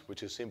terms,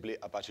 which is simply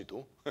Apache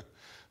 2.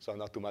 So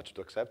not too much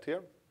to accept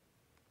here.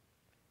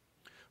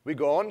 We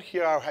go on.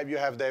 Here you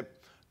have the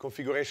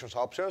configurations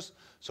options.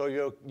 So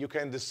you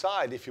can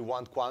decide if you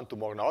want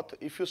quantum or not.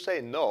 If you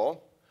say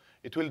no,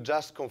 it will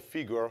just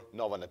configure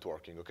Nova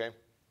networking, okay?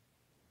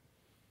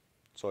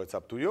 So it's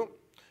up to you.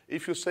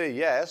 If you say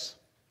yes,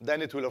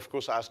 then it will, of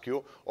course, ask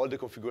you all the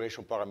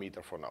configuration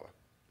parameters for Nova.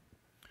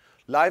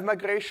 Live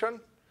migration,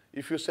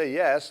 if you say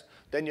yes,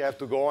 then you have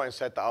to go and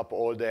set up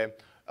all the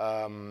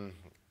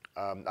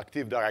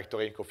Active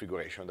Directory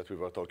configuration that we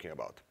were talking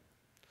about.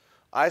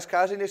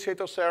 iSCSI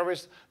initiator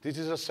service, this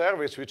is a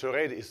service which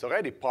is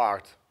already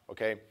part,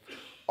 okay,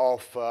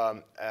 of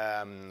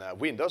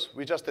Windows.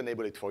 We just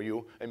enable it for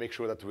you and make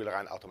sure that it will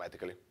run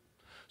automatically.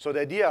 So the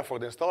idea for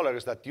the installer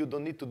is that you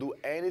don't need to do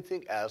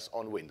anything else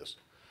on Windows.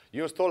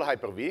 You install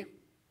Hyper-V,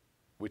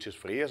 which is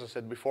free, as I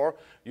said before.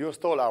 You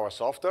install our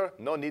software,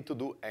 no need to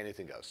do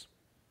anything else.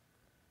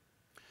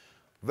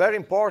 Very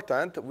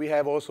important, we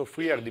have also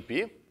free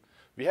RDP.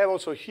 We have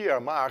also here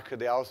Mark,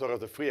 the author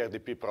of the free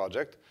RDP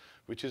project,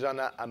 which is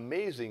an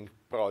amazing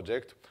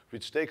project,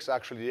 which takes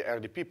actually the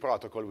RDP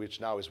protocol,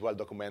 which now is well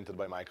documented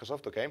by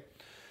Microsoft, okay?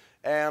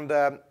 And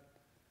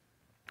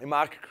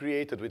Mark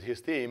created with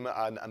his team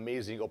an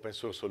amazing open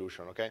source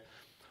solution, okay?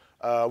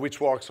 Which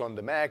works on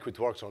the Mac, which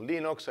works on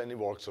Linux, and it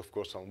works, of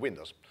course, on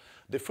Windows.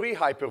 The free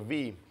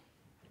Hyper-V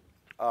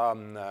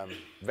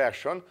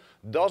version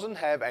doesn't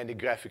have any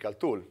graphical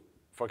tool.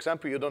 For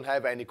example, you don't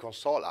have any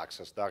console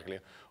access directly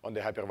on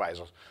the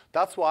hypervisors.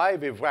 That's why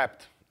we've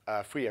wrapped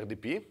free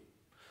RDP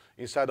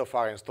inside of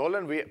our installer,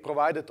 and we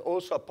provided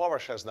also a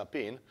PowerShell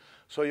snap-in,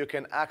 so you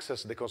can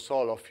access the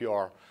console of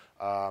your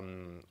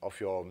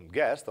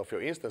guest, of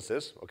your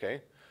instances,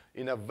 okay,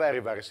 in a very,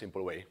 very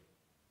simple way.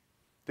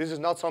 This is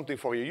not something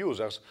for your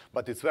users,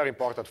 but it's very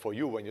important for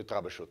you when you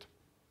troubleshoot.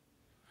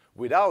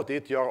 Without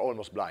it, you're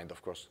almost blind,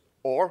 of course.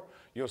 Or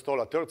you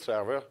install a third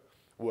server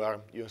where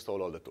you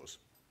install all the tools.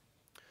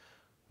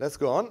 Let's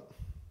go on.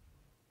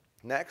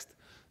 Next,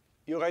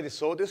 you already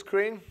saw this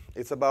screen.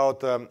 It's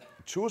about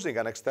choosing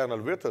an external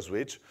virtual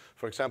switch.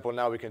 For example,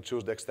 now we can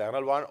choose the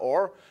external one,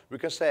 or we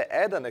can say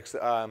add an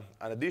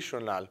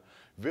additional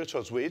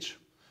virtual switch,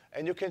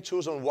 and you can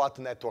choose on what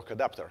network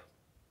adapter.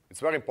 It's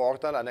very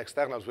important. An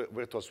external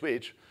virtual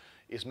switch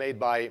is made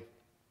by,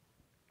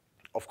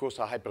 of course,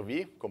 a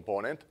Hyper-V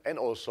component and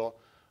also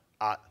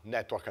a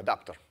network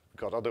adapter,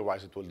 because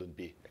otherwise it wouldn't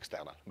be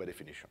external by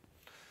definition.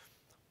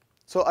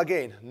 So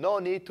again, no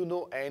need to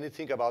know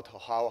anything about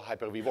how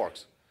Hyper-V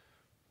works.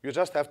 You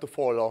just have to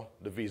follow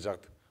the wizard,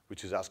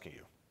 which is asking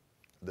you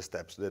the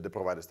steps, the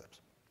provided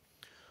steps.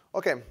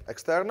 OK,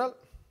 external.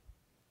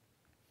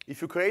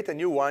 If you create a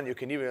new one, you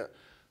can even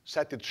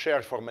set it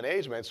shared for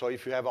management. So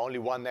if you have only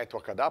one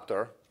network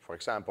adapter, for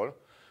example,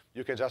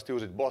 you can just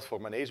use it both for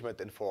management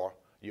and for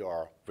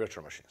your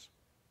virtual machines.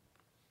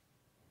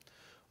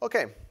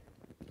 OK,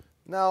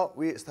 now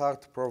we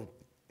start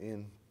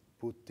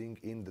putting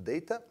in the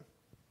data.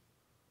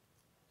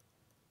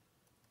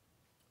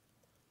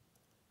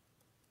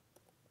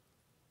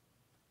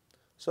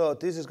 So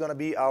this is going to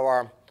be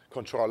our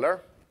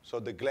controller, so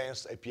the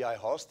Glance API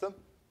host.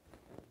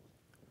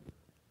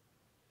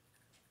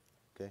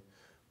 Okay.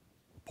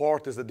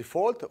 Port is the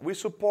default. We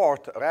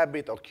support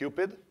Rabbit or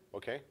Cupid.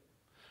 Okay.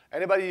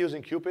 Anybody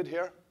using Cupid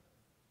here?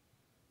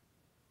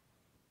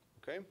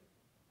 Okay.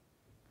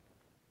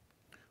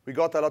 We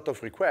got a lot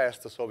of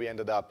requests, so we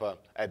ended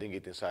up adding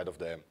it inside of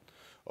the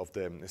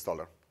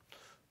installer.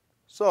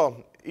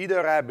 So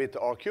either Rabbit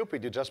or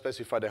Cupid, you just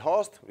specify the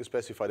host, you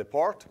specify the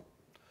port.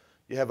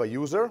 You have a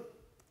user,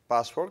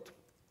 password.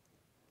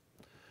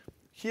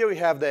 Here we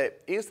have the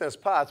instance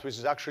path, which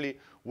is actually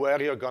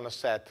where you're going to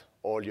set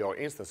all your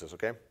instances,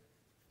 OK?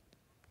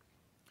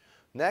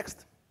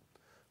 Next,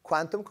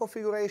 quantum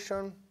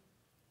configuration.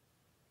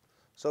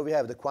 So we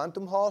have the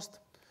quantum host.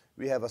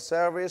 We have a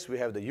service. We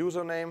have the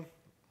username,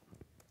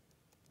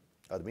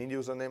 admin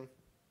username.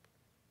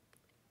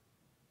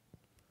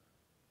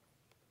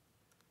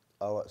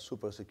 Our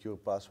super secure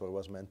password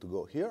was meant to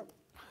go here.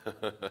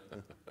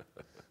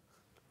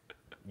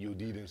 You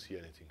didn't see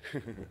anything.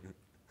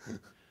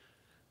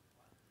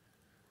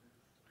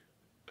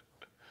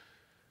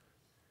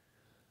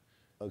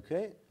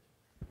 OK.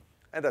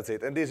 And that's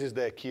it. And this is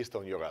the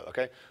keystone URL.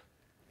 OK.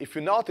 If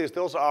you notice,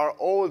 those are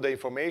all the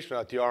information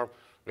that you are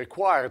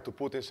required to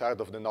put inside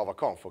of the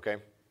NovaConf. OK.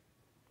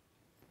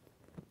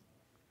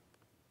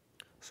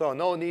 So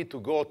no need to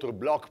go to a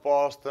blog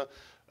post,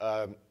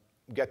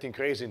 getting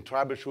crazy in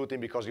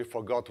troubleshooting because you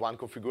forgot one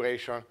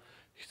configuration.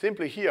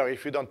 Simply here,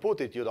 if you don't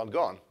put it, you don't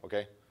go on.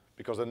 OK.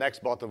 Because the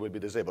next button will be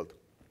disabled.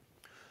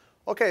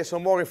 OK, so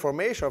more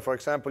information. For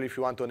example, if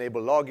you want to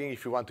enable logging,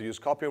 if you want to use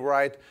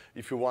copyright,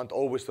 if you want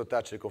always to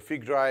touch the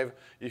config drive,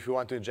 if you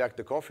want to inject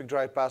the config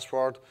drive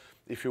password,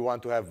 if you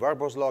want to have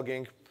verbose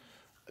logging.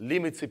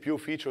 Limit CPU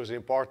features is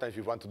important if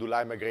you want to do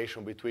live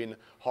migration between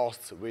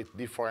hosts with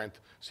different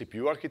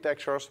CPU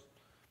architectures,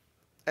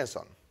 and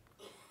so on.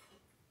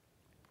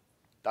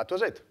 That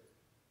was it.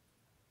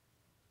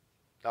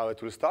 Now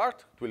it will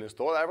start. It will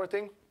install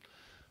everything.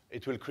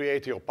 It will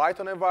create your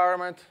Python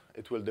environment.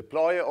 It will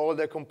deploy all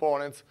the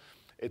components.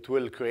 It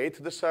will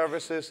create the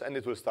services, and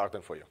it will start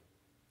them for you.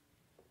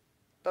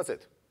 That's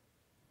it.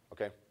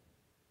 OK?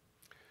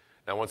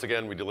 Now, once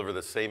again, we deliver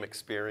the same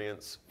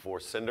experience for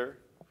Cinder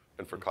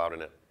and for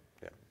Cloudinit,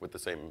 with the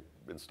same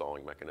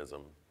installing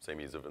mechanism, same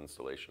ease of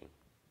installation,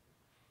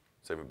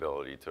 same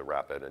ability to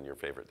wrap it in your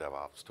favorite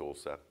DevOps tool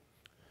set.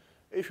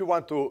 If you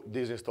want to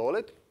disinstall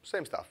it,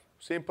 same stuff.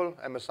 Simple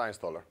MSI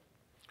installer.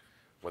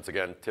 Once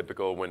again,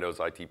 typical Windows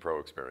IT Pro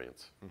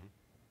experience. Mm-hmm.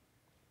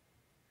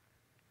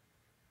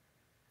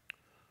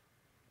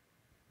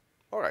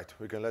 All right,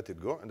 we can let it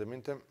go in the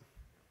meantime.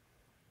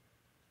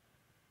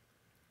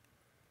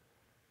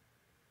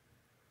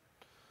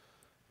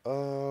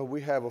 We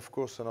have, of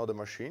course, another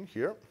machine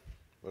here,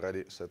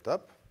 already set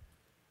up.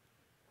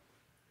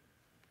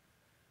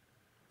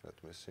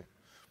 Let me see.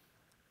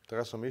 There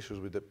are some issues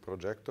with the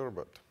projector,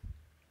 but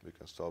we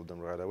can solve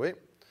them right away.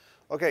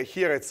 OK,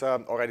 here it's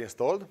already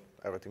installed.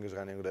 Everything is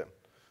running the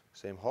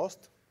same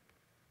host.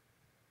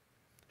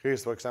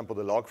 Here's, for example,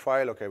 the log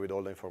file, okay, with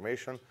all the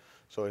information.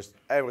 So it's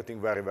everything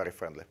very, very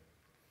friendly.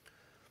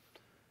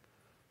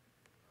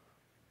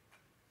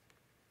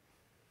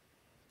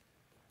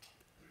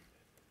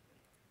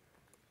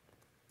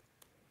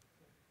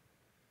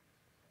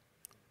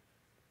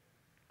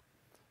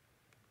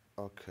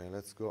 Okay,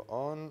 let's go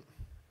on.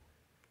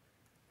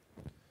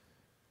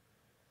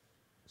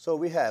 So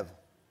we have,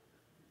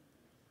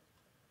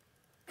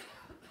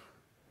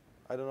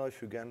 I don't know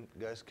if you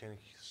guys can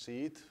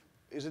see it.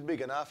 Is it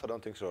big enough? I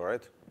don't think so,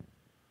 right?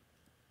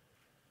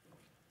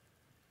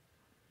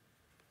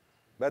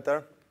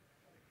 Better?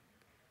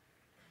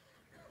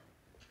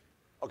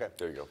 Okay.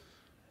 There you go.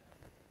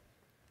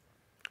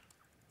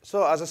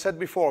 So as I said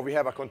before, we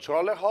have a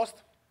controller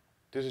host.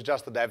 This is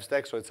just a dev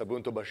stack, so it's a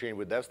Ubuntu machine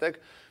with dev stack.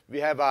 We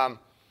have a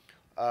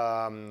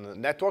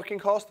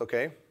networking host,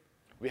 okay?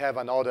 We have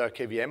another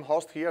KVM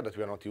host here that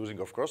we are not using,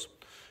 of course.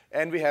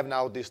 And we have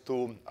now these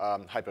two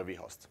Hyper-V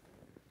hosts.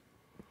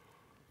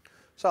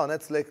 So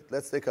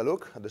let's take a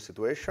look at the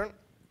situation.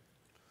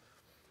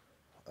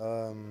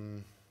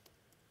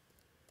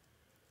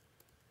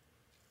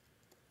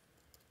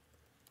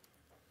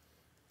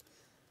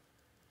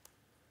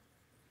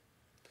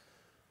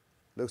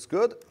 Looks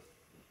good.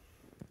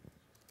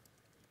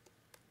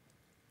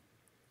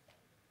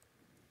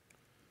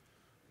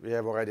 We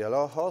have already a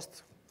lot of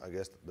hosts. I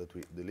guess that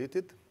we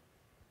deleted.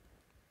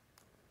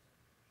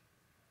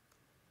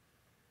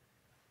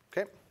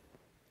 Okay.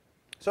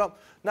 So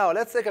now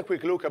let's take a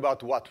quick look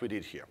about what we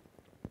did here.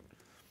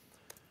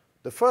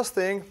 The first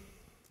thing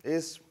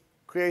is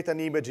create an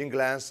image in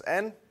Glance,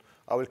 and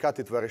I will cut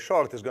it very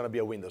short. It's going to be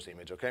a Windows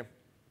image, okay?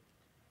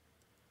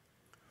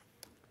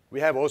 We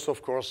have also,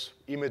 of course,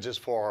 images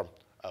for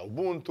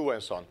Ubuntu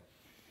and so on.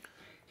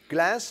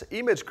 Glance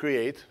image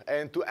create,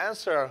 and to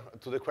answer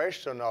to the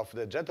question of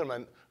the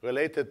gentleman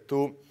related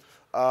to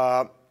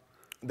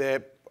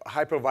the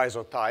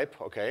hypervisor type,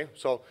 okay?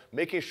 So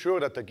making sure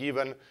that a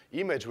given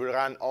image will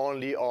run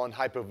only on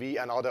Hyper-V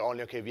and other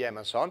only on KVM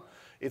and so on.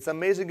 It's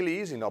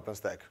amazingly easy in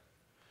OpenStack.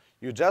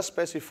 You just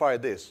specify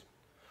this.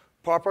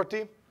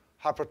 Property,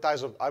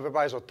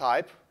 hypervisor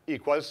type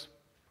equals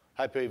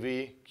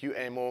Hyper-V,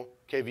 QEMU,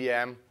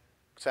 KVM,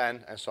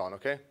 XAN, and so on,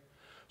 okay?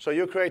 So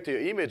you create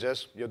your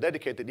images, your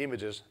dedicated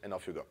images, and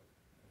off you go.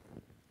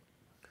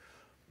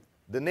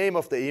 The name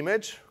of the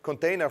image,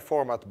 container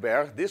format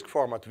bare, disk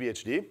format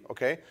VHD,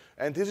 okay?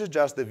 And this is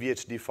just the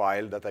VHD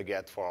file that I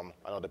get from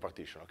another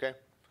partition, okay?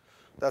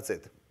 That's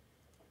it.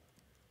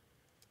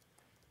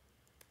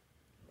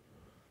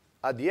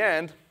 At the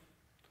end,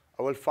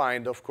 I will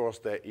find, of course,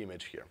 the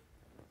image here.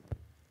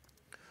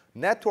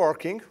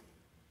 Networking.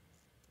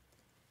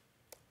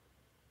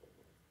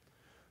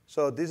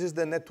 So this is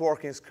the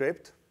networking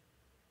script.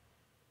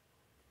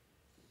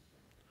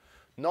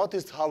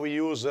 Notice how we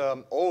use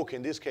awk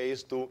in this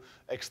case to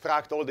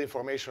extract all the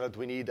information that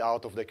we need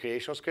out of the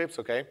creation scripts,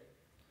 okay?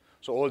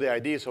 So all the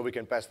IDs so we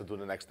can pass it to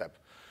the next step.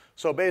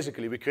 So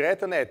basically, we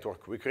create a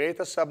network, we create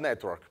a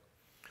subnetwork,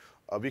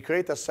 we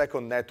create a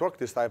second network,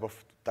 this type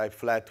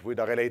flat with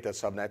a related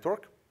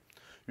subnetwork.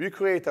 We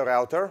create a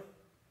router.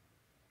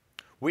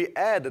 We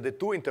add the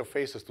two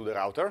interfaces to the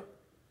router,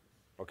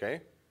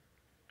 okay?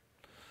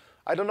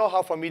 I don't know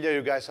how familiar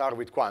you guys are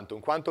with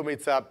Quantum. Quantum,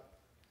 it's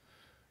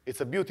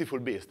a beautiful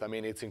beast. I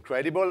mean, it's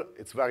incredible.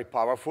 It's very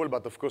powerful,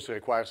 but of course, it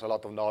requires a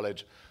lot of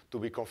knowledge to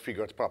be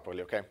configured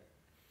properly, okay?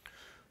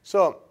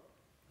 So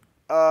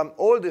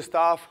all this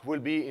stuff will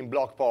be in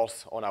blog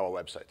posts on our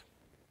website.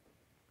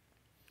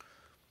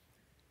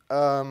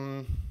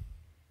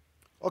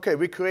 Okay,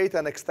 we create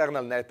an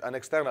external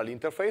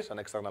interface, an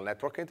external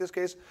network in this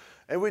case,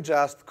 and we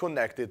just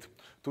connect it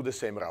to the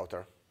same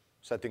router,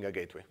 setting a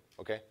gateway,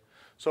 okay?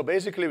 So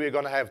basically, we're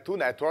going to have two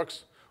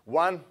networks,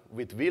 one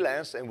with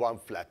VLANs and one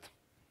flat.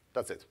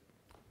 That's it.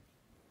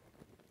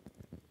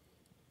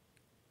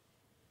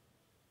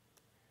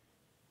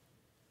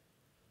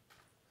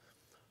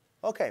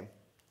 OK,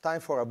 time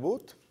for a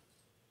boot.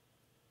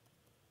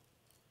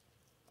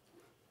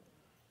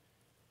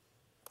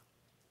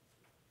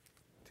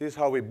 This is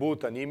how we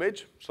boot an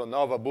image. So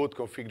Nova boot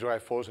config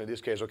drive false in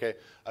this case. OK,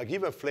 a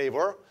given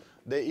flavor,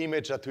 the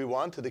image that we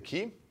want, the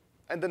key,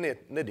 and the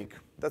netting.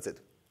 That's it.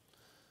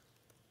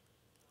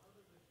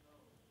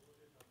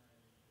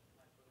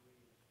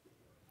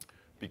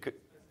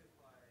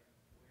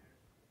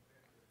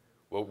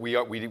 Well,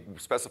 we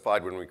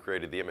specified when we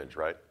created the image,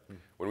 right?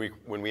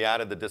 When we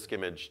added the disk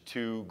image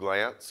to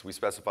Glance, we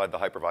specified the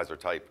hypervisor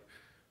type.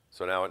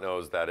 So now it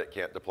knows that it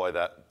can't deploy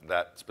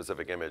that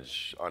specific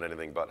image on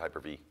anything but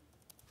Hyper-V.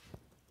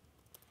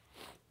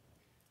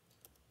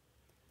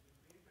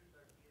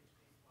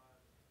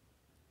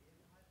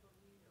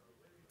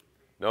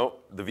 No,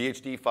 the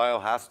VHD file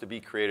has to be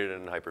created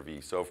in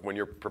Hyper-V. So when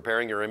you're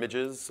preparing your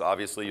images,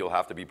 obviously you'll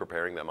have to be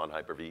preparing them on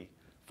Hyper-V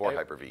for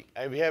Hyper-V.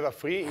 And we have a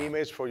free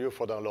image for you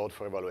for download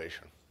for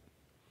evaluation.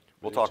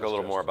 We'll talk a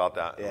little more about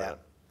that in a minute.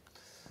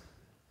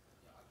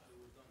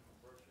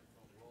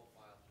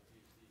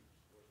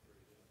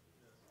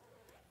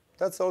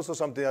 That's also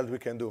something that we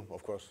can do,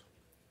 of course.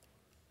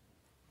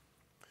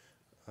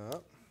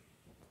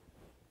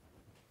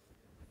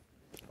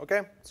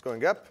 OK, it's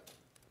going up.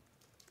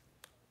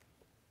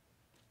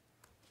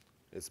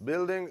 It's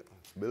building,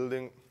 it's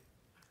building,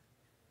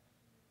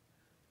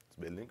 it's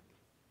building.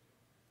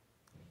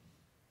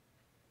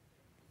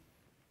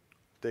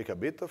 Take a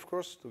bit, of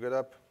course, to get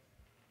up.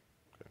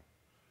 Okay.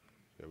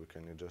 Yeah, we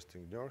can just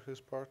ignore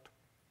his part.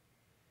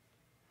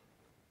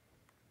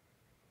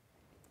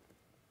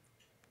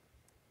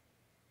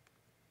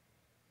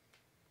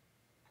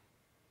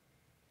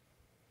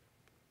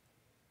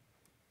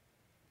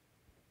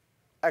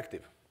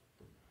 Active.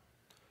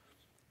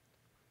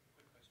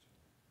 Quick question.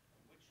 On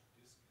which disk is it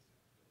building?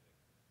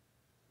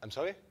 I'm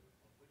sorry? On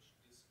which disk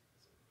is it building?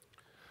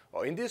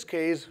 Oh, in this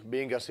case,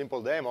 being a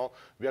simple demo,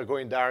 we are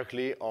going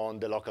directly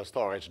on the local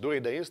storage.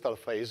 During the install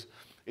phase,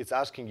 it's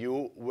asking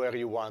you where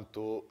you want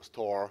to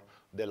store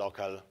the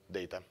local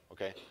data.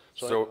 Okay.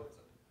 So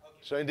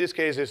in this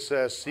case, it's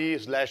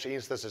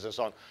C/instances and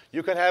so on.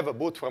 You can have a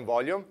boot from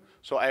volume,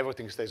 so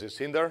everything stays in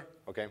Cinder.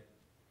 Okay.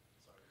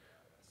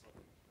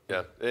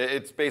 Yeah,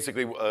 it's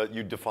basically,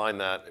 you define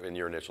that in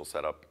your initial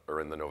setup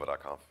or in the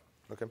nova.conf.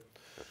 Okay.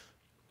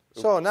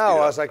 So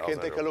now, as I can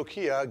Alessandro. take a look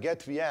here, get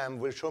VM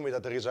will show me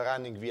that there is a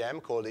running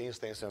VM called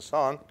instance and so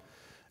on.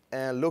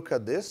 And look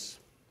at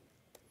this.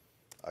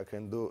 I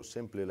can do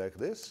simply like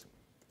this.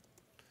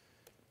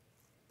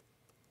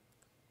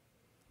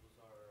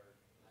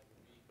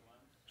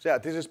 So yeah,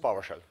 this is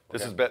PowerShell.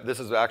 Okay?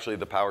 This is actually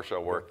the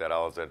PowerShell work that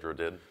Alessandro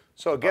did.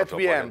 So get PowerShell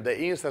VM, plugin. the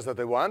instance that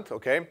I want,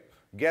 okay?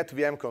 Get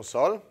VM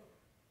console,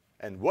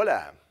 and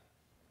voila.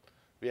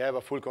 We have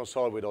a full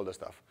console with all the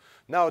stuff.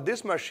 Now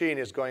this machine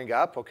is going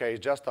up, okay?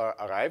 It just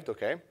arrived,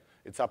 okay?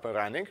 It's up and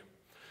running.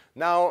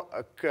 Now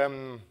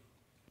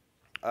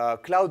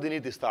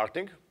Cloudinit is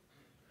starting.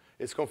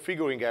 It's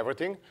configuring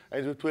everything,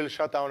 and it will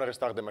shut down and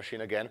restart the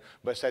machine again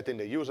by setting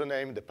the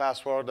username, the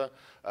password,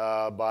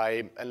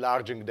 by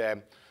enlarging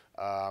the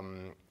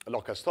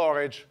local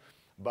storage,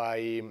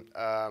 by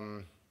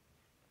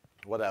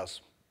what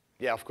else?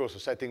 Yeah, of course,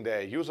 setting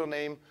the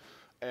username,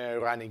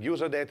 running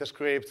user data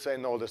scripts,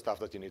 and all the stuff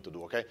that you need to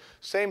do, okay?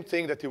 Same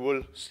thing that you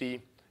will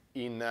see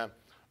in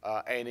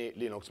any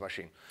Linux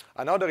machine.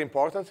 Another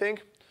important thing,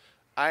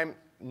 I'm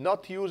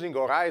not using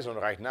Horizon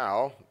right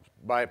now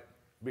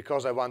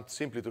because I want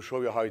simply to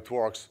show you how it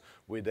works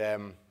with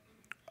let's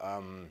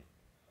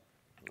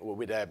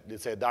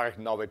say, direct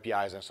Nova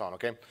APIs and so on,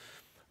 okay?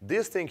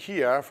 This thing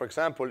here, for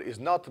example, is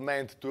not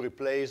meant to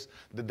replace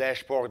the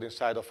dashboard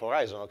inside of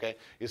Horizon, okay?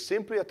 It's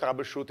simply a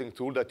troubleshooting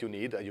tool that you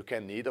need, you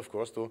can need, of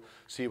course, to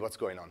see what's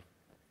going on.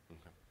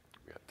 Okay.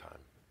 We got time.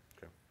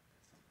 Okay.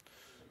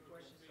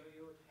 Question, so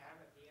you would have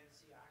a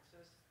VNC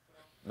access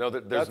from? No,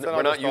 That's we're not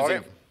another story.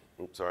 using,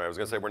 oops, sorry, I was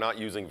going to say we're not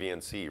using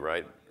VNC,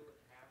 right? You would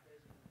have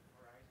this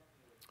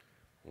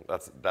in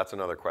Horizon? That's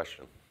another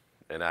question.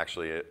 And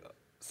actually,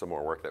 some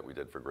more work that we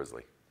did for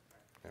Grizzly.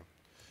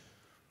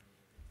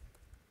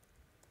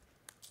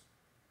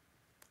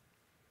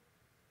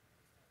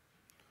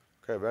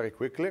 Okay, very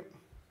quickly. So in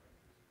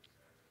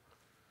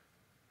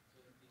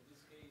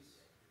this case,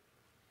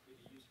 did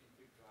you use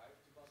config drive to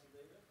pass the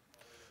data?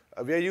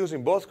 We are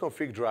using both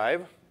config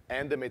drive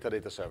and the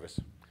metadata service.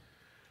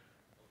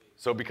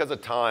 So because of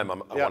time, I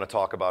Yeah. want to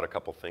talk about a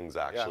couple things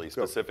actually, go.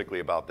 specifically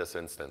about this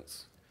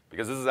instance.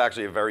 Because this is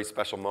actually a very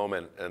special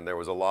moment, and there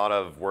was a lot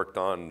of work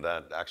done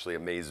that actually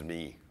amazed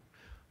me.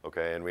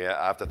 Okay, and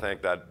I have to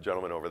thank that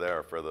gentleman over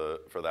there for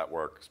that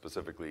work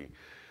specifically.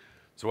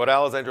 So what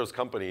Alessandro's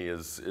company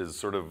is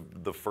sort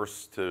of the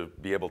first to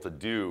be able to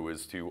do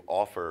is to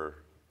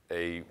offer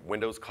a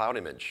Windows cloud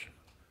image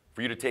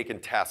for you to take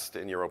and test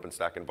in your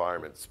OpenStack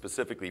environment,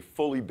 specifically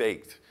fully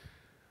baked,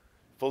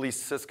 fully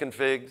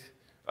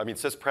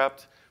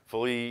sysprepped,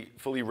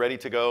 fully ready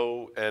to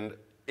go and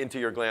into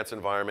your Glance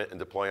environment and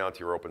deploy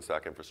onto your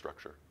OpenStack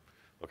infrastructure,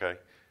 okay?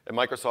 And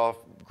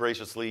Microsoft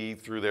graciously,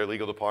 through their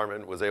legal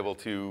department, was able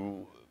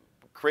to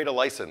create a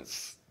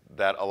license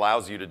that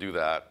allows you to do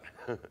that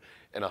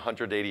in a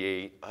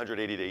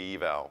 180-day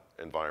eval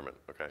environment,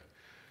 okay?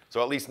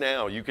 So at least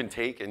now you can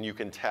take and you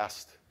can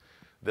test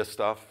this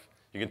stuff.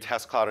 You can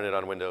test Cloudinit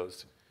on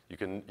Windows. You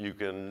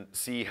can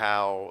see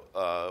how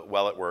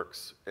well it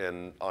works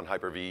on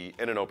Hyper-V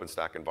in an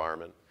OpenStack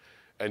environment.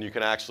 And you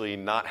can actually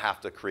not have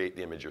to create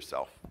the image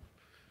yourself.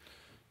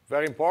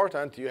 Very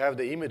important, you have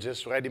the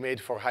images ready-made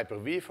for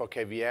Hyper-V, for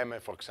KVM,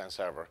 and for Xen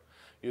Server.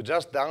 You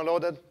just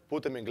download it,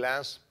 put them in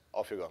Glance,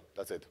 off you go.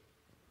 That's it.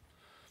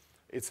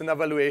 It's an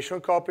evaluation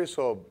copy,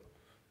 so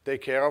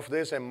take care of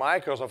this. And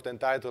Microsoft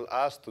entitled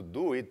us to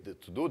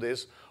do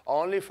this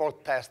only for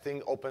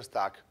testing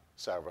OpenStack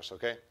servers,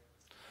 okay?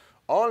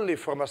 Only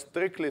from a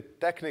strictly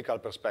technical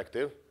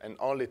perspective, and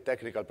only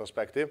technical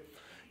perspective,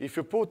 if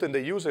you put in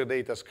the user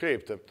data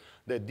script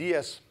the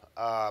DS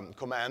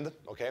command,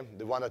 okay,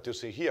 the one that you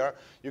see here,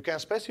 you can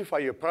specify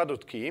your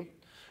product key.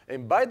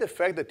 And by the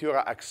fact that you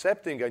are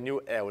accepting a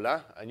new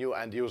EULA, a new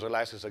end-user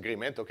license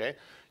agreement, okay,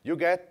 you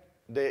get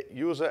the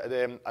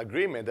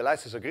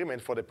license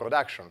agreement for the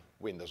production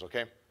Windows,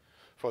 okay?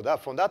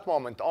 From that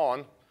moment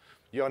on,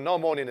 you are no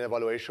more in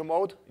evaluation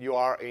mode. You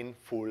are in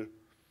full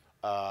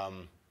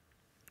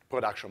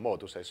production mode,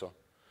 to say so.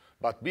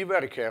 But be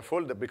very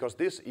careful because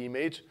this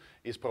image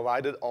is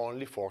provided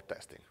only for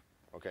testing,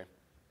 okay?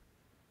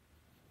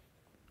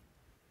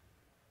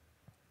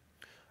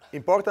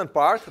 Important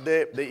part,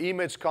 the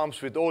image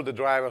comes with all the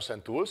drivers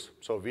and tools.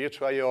 So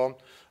Virtual.io,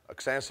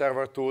 Xen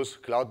server tools,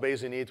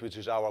 Cloudbase init, which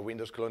is our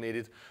Windows clone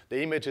init.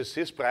 The image is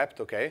sys-prepped,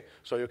 okay?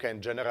 So you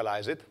can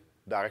generalize it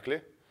directly.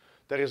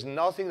 There is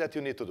nothing that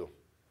you need to do.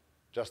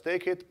 Just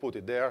take it, put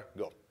it there,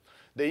 go.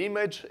 The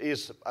image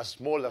is as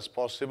small as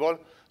possible,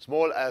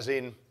 small as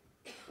in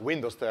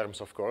Windows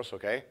terms, of course,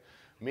 okay?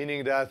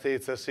 Meaning that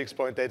it's a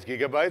 6.8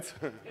 gigabytes.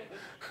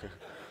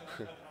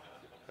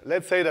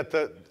 Let's say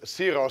that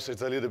zeros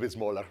is a little bit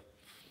smaller.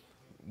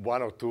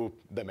 1 or 2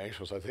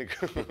 dimensions, I think.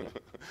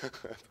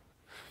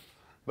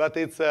 But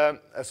it's,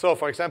 so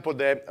for example,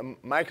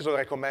 Microsoft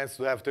recommends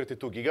to have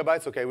 32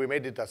 gigabytes. Okay, we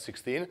made it at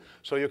 16.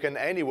 So you can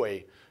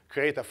anyway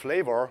create a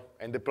flavor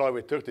and deploy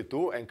with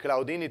 32, and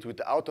Cloudinit will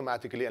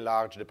automatically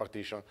enlarge the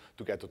partition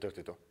to get to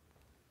 32.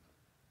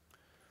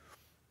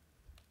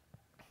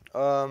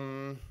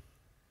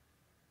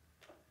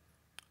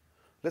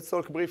 Let's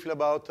talk briefly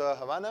about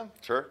Havana.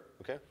 Sure.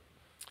 Okay.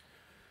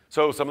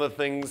 So some of the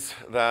things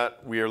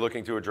that we are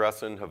looking to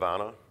address in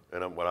Havana,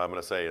 and what I'm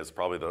going to say is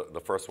probably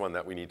the first one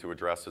that we need to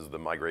address is the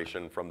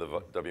migration from the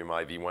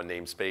WMI v1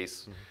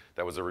 namespace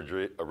that was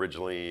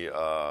originally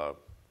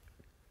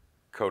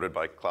coded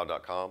by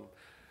cloud.com.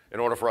 In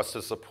order for us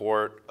to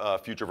support a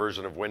future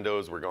version of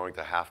Windows, we're going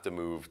to have to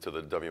move to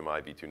the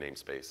WMI v2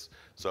 namespace.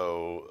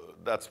 So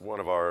that's one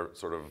of our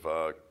sort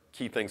of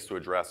key things to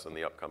address in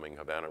the upcoming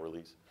Havana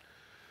release.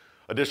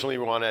 Additionally,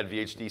 we want to add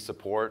VHD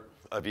support,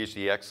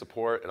 VHDX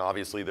support, and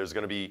obviously there's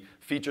going to be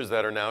features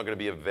that are now going to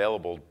be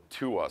available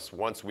to us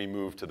once we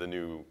move to the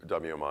new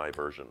WMI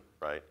version,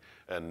 right?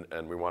 And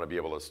we want to be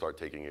able to start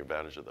taking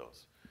advantage of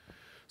those.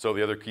 So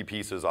the other key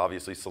piece is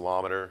obviously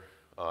Ceilometer.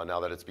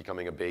 Now that it's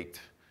becoming a baked,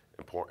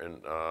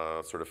 important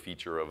sort of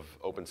feature of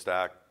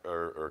OpenStack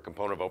or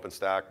component of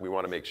OpenStack, we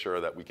want to make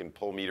sure that we can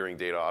pull metering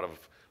data out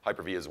of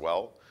Hyper-V as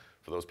well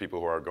for those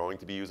people who are going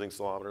to be using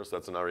Ceilometer. So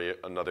that's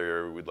another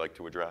area we'd like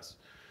to address.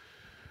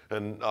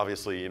 And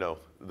obviously, you know,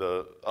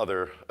 the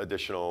other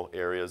additional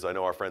areas, I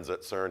know our friends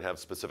at CERN have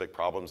specific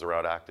problems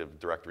around Active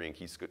Directory and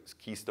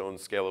Keystone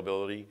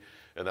scalability,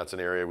 and that's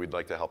an area we'd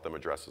like to help them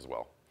address as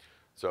well.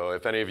 So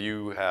if any of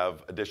you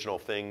have additional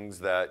things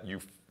that you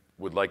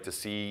would like to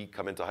see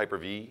come into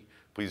Hyper-V,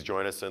 please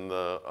join us in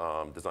the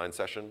design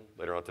session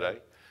later on today,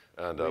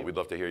 and we'd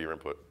love to hear your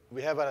input.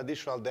 We have an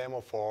additional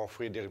demo for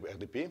free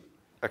RDP.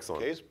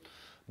 Excellent. Case.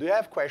 Do you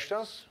have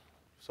questions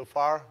so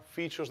far,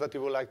 features that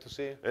you would like to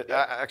see?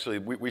 Actually,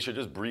 we should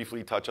just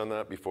briefly touch on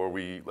that before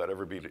we let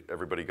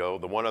everybody go.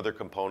 The one other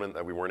component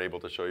that we weren't able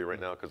to show you right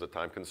now because of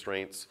time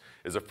constraints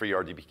is a free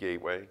RDP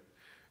gateway.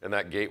 And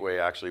that gateway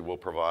actually will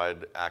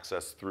provide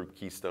access through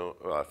Keystone,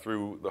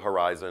 through the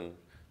Horizon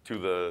to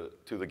the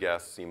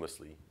guests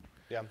seamlessly.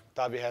 Yeah,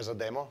 Tavi has a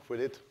demo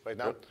with it right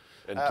now. Yep.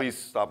 And please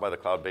stop by the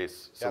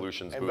Cloudbase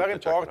Solutions and booth very to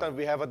check it out. important,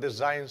 we have a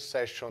design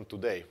session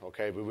today,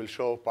 okay? We will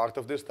show part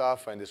of this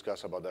stuff and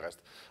discuss about the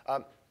rest.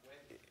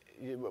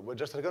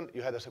 Just a second,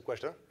 you had a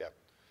question? Yeah. I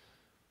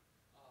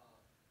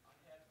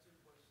have 2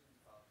 questions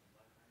about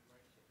live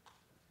migration.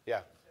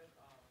 Yeah. You said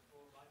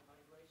for live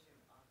migration,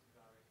 Active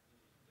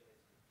Directory is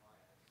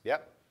required.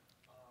 Yeah. It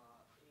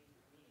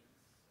means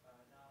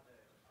now the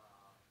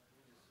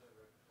Windows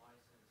Server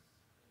license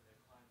in the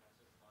client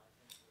access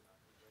license with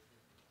Active Directory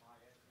is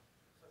required.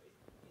 So it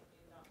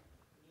not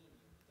meaning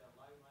the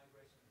live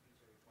migration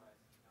feature requires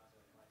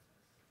another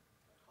license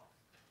cost.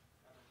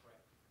 Am I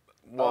correct?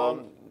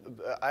 Well,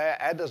 I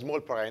add a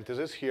small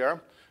parenthesis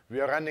here. We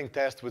are running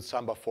tests with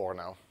Samba 4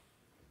 now.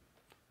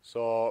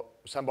 So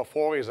Samba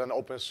 4 is an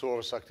open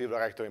source Active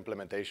Directory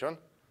implementation,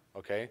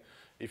 okay?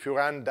 If you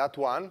run that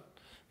one,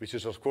 which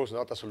is of course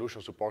not a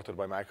solution supported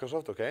by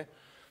Microsoft, okay?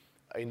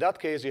 In that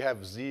case, you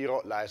have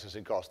 0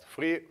 licensing cost.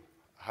 Free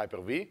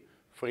Hyper-V,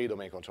 free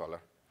domain controller.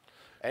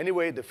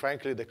 Anyway,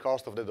 frankly, the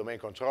cost of the domain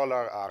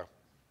controller are...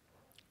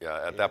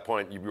 Yeah, at that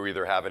point, you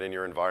either have it in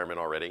your environment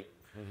already,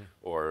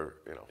 or,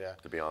 you know,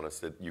 to be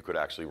honest, you could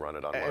actually run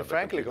it on one of the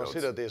frankly, compute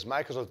consider nodes. this.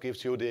 Microsoft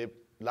gives you the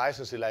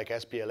licenses like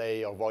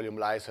SPLA or volume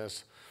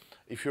license.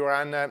 If you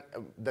run,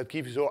 that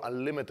gives you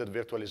unlimited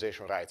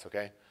virtualization rights,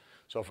 okay?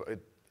 So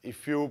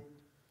if you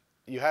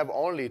have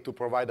only to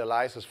provide a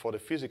license for the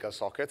physical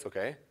sockets,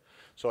 okay?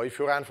 So if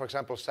you run, for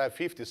example,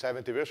 50,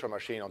 70 virtual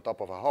machine on top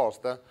of a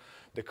host, the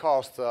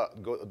cost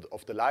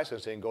of the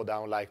licensing go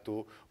down like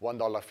to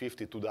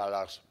 $1.50,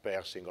 $2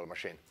 per single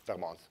machine per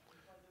month.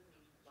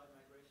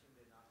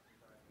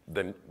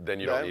 Then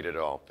you don't need it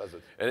at all. Does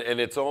it? And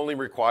it's only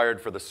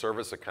required for the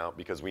service account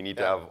because we need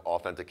to have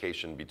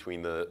authentication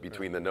between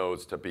the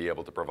nodes to be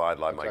able to provide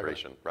live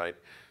migration, right?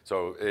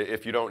 So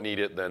if you don't need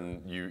it,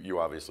 then you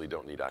obviously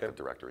don't need Active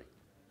Directory.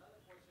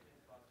 Another question is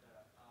about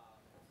the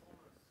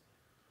performance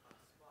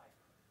spike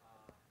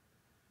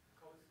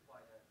caused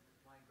by the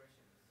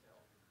migration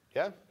itself.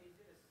 Yeah?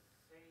 Is it the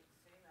same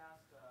as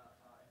the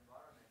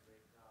environment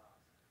with,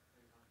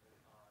 for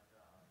example,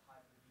 the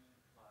Hyper-V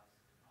plus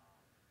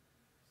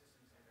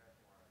System Center or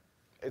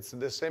it's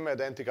the same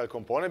identical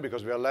component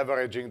because we are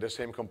leveraging the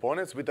same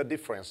components with a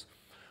difference.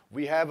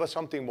 We have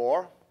something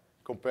more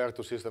compared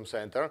to System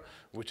Center,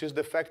 which is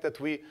the fact that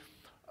we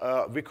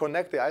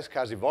connect the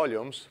iSCSI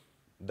volumes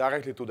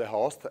directly to the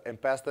host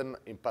and pass them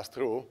in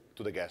pass-through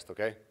to the guest,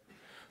 okay?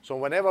 So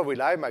whenever we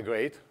live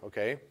migrate,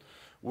 okay,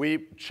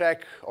 we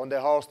check on the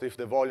host if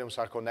the volumes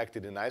are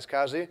connected in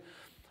iSCSI,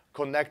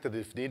 connected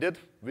if needed.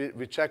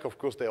 We check, of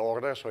course, the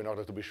order, so in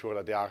order to be sure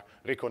that they are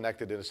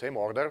reconnected in the same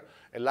order,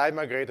 and live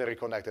migrate and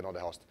reconnected on the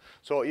host.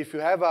 So if you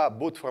have a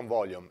boot from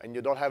volume and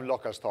you don't have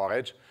local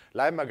storage,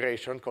 live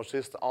migration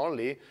consists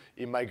only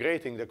in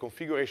migrating the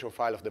configuration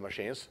file of the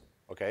machines,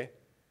 okay,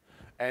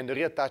 and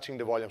reattaching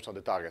the volumes on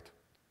the target.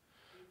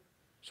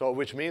 So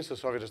which means,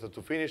 sorry, just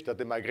to finish, that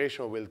the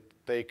migration will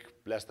take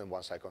less than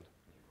 1 second.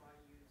 If I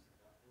use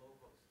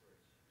local storage,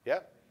 Yeah?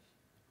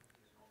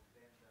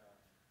 then the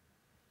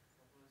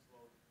performance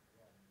load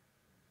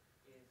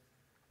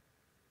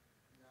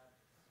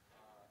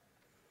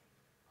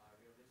is not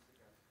realistic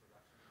as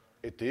production.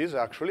 It is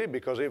actually,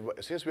 because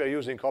since we are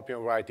using copy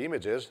and write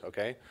images,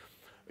 okay,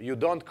 you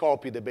don't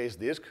copy the base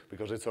disk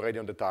because it's already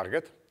on the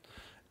target.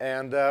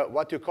 And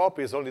what you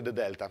copy is only the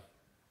delta.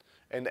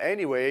 And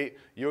anyway,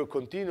 your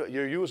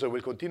user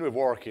will continue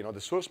working on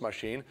the source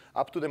machine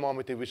up to the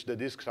moment in which the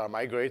disks are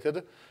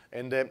migrated.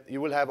 And you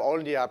will have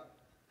only a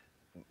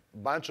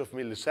bunch of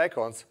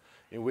milliseconds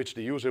in which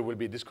the user will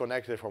be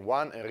disconnected from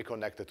one and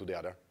reconnected to the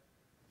other.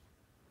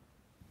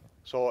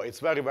 So it's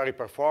very, very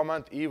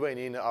performant, even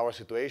in our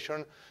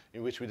situation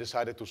in which we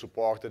decided to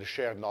support the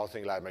shared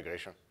nothing live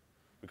migration,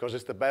 because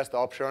it's the best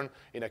option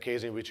in a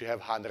case in which you have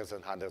hundreds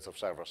and hundreds of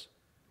servers.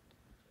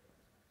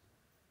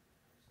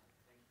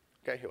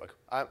 Okay, you're welcome.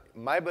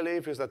 My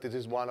belief is that it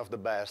is one of the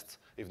best,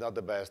 if not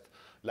the best,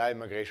 live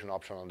migration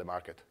option on the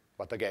market.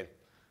 But again,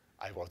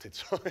 I wrote it,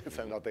 so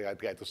I'm not the right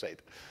guy to say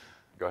it.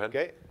 Go ahead.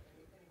 Okay. Any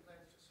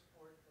plans to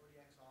support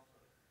ODX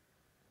offload?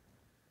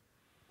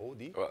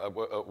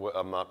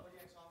 I'm not.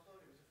 ODX offload,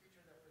 it was a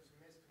feature that was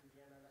missed in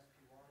the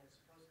MMSP1. It's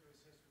supposed to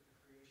assist with the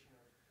creation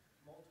of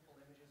multiple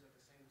images of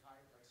the same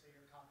type. Like say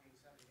you're copying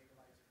 7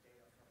 gigabytes of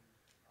data from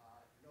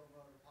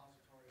Nova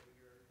repository to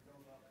your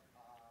Nova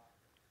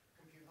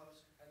compute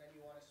host, and then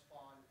you want to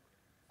spawn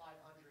 500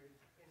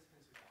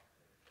 instances off of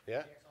it.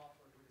 Yeah. ODX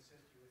offload would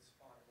assist you with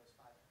spawning those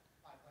 500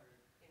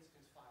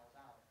 instance files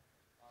out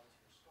onto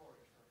your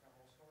storage for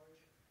ephemeral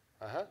storage.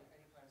 Uh-huh.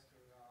 Any plans to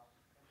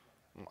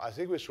implement that? I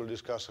think we should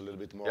discuss a little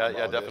bit more Yeah, about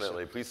yeah, this.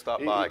 definitely. Please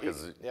stop by,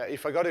 because Yeah,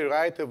 if I got it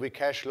right, we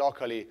cache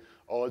locally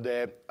all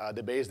the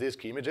base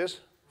disk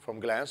images from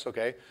Glance,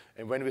 okay?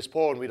 And when we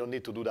spawn, we don't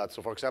need to do that.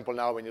 So for example,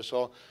 now when you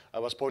saw I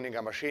was spawning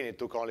a machine, it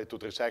took only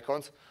 2-3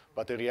 seconds,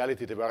 but in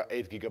reality, there were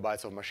 8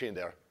 gigabytes of machine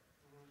there.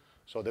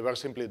 So they were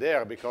simply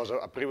there because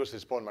a previously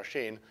spawned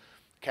machine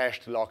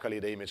cached locally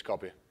the image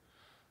copy.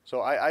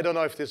 So I don't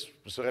know if this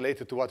is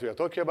related to what we are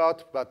talking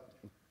about, but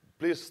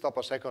please stop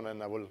a second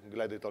and I will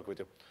gladly talk with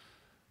you.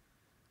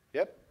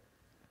 Yep? The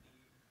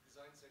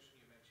design session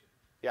you mentioned,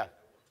 Yeah. at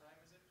what time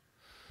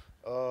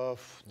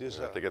is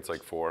it? I think it's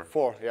like 4.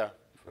 4, yeah.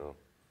 So.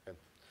 So in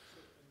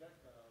that,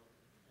 in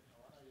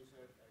Havana you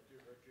said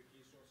Active Directory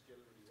keystone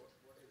scalability. What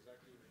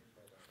exactly do you mean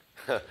by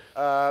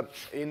that?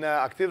 In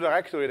Active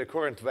Directory, the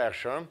current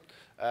version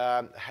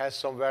has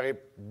some very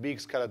big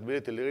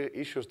scalability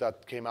issues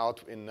that came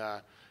out in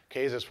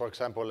cases, for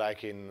example,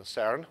 like in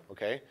CERN,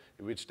 okay,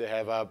 in which they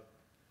have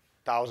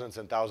thousands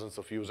and thousands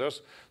of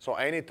users. So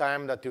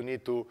anytime that you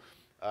need to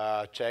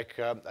check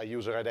a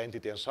user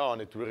identity and so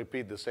on, it will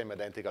repeat the same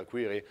identical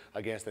query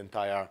against the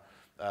entire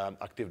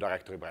Active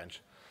Directory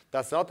branch.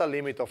 That's not a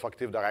limit of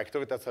Active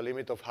Directory, that's a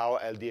limit of how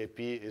LDAP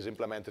is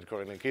implemented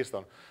currently in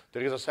Keystone.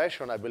 There is a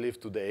session, I believe,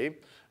 today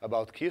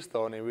about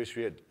Keystone in which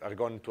we are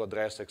going to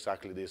address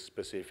exactly this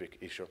specific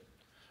issue.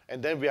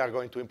 And then we are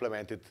going to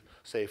implement it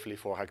safely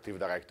for Active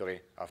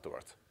Directory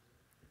afterwards.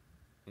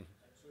 And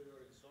so your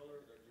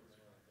installer that you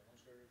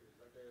demonstrated, is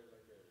that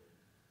like a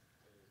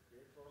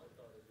paid product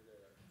or is it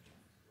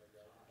like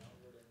a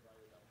download and try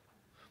it out?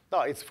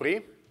 No, it's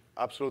free,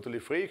 absolutely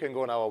free. You can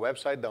go on our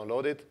website,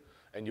 download it,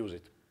 and use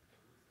it.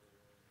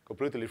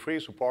 Completely free,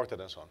 supported,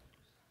 and so on.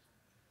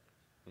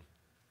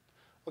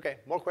 Okay,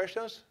 more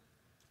questions?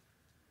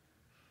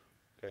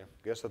 Okay,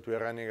 guess that we are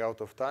running out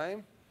of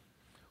time.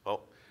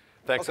 Well,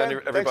 thanks, Okay,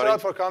 everybody. thanks a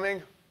lot for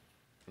coming.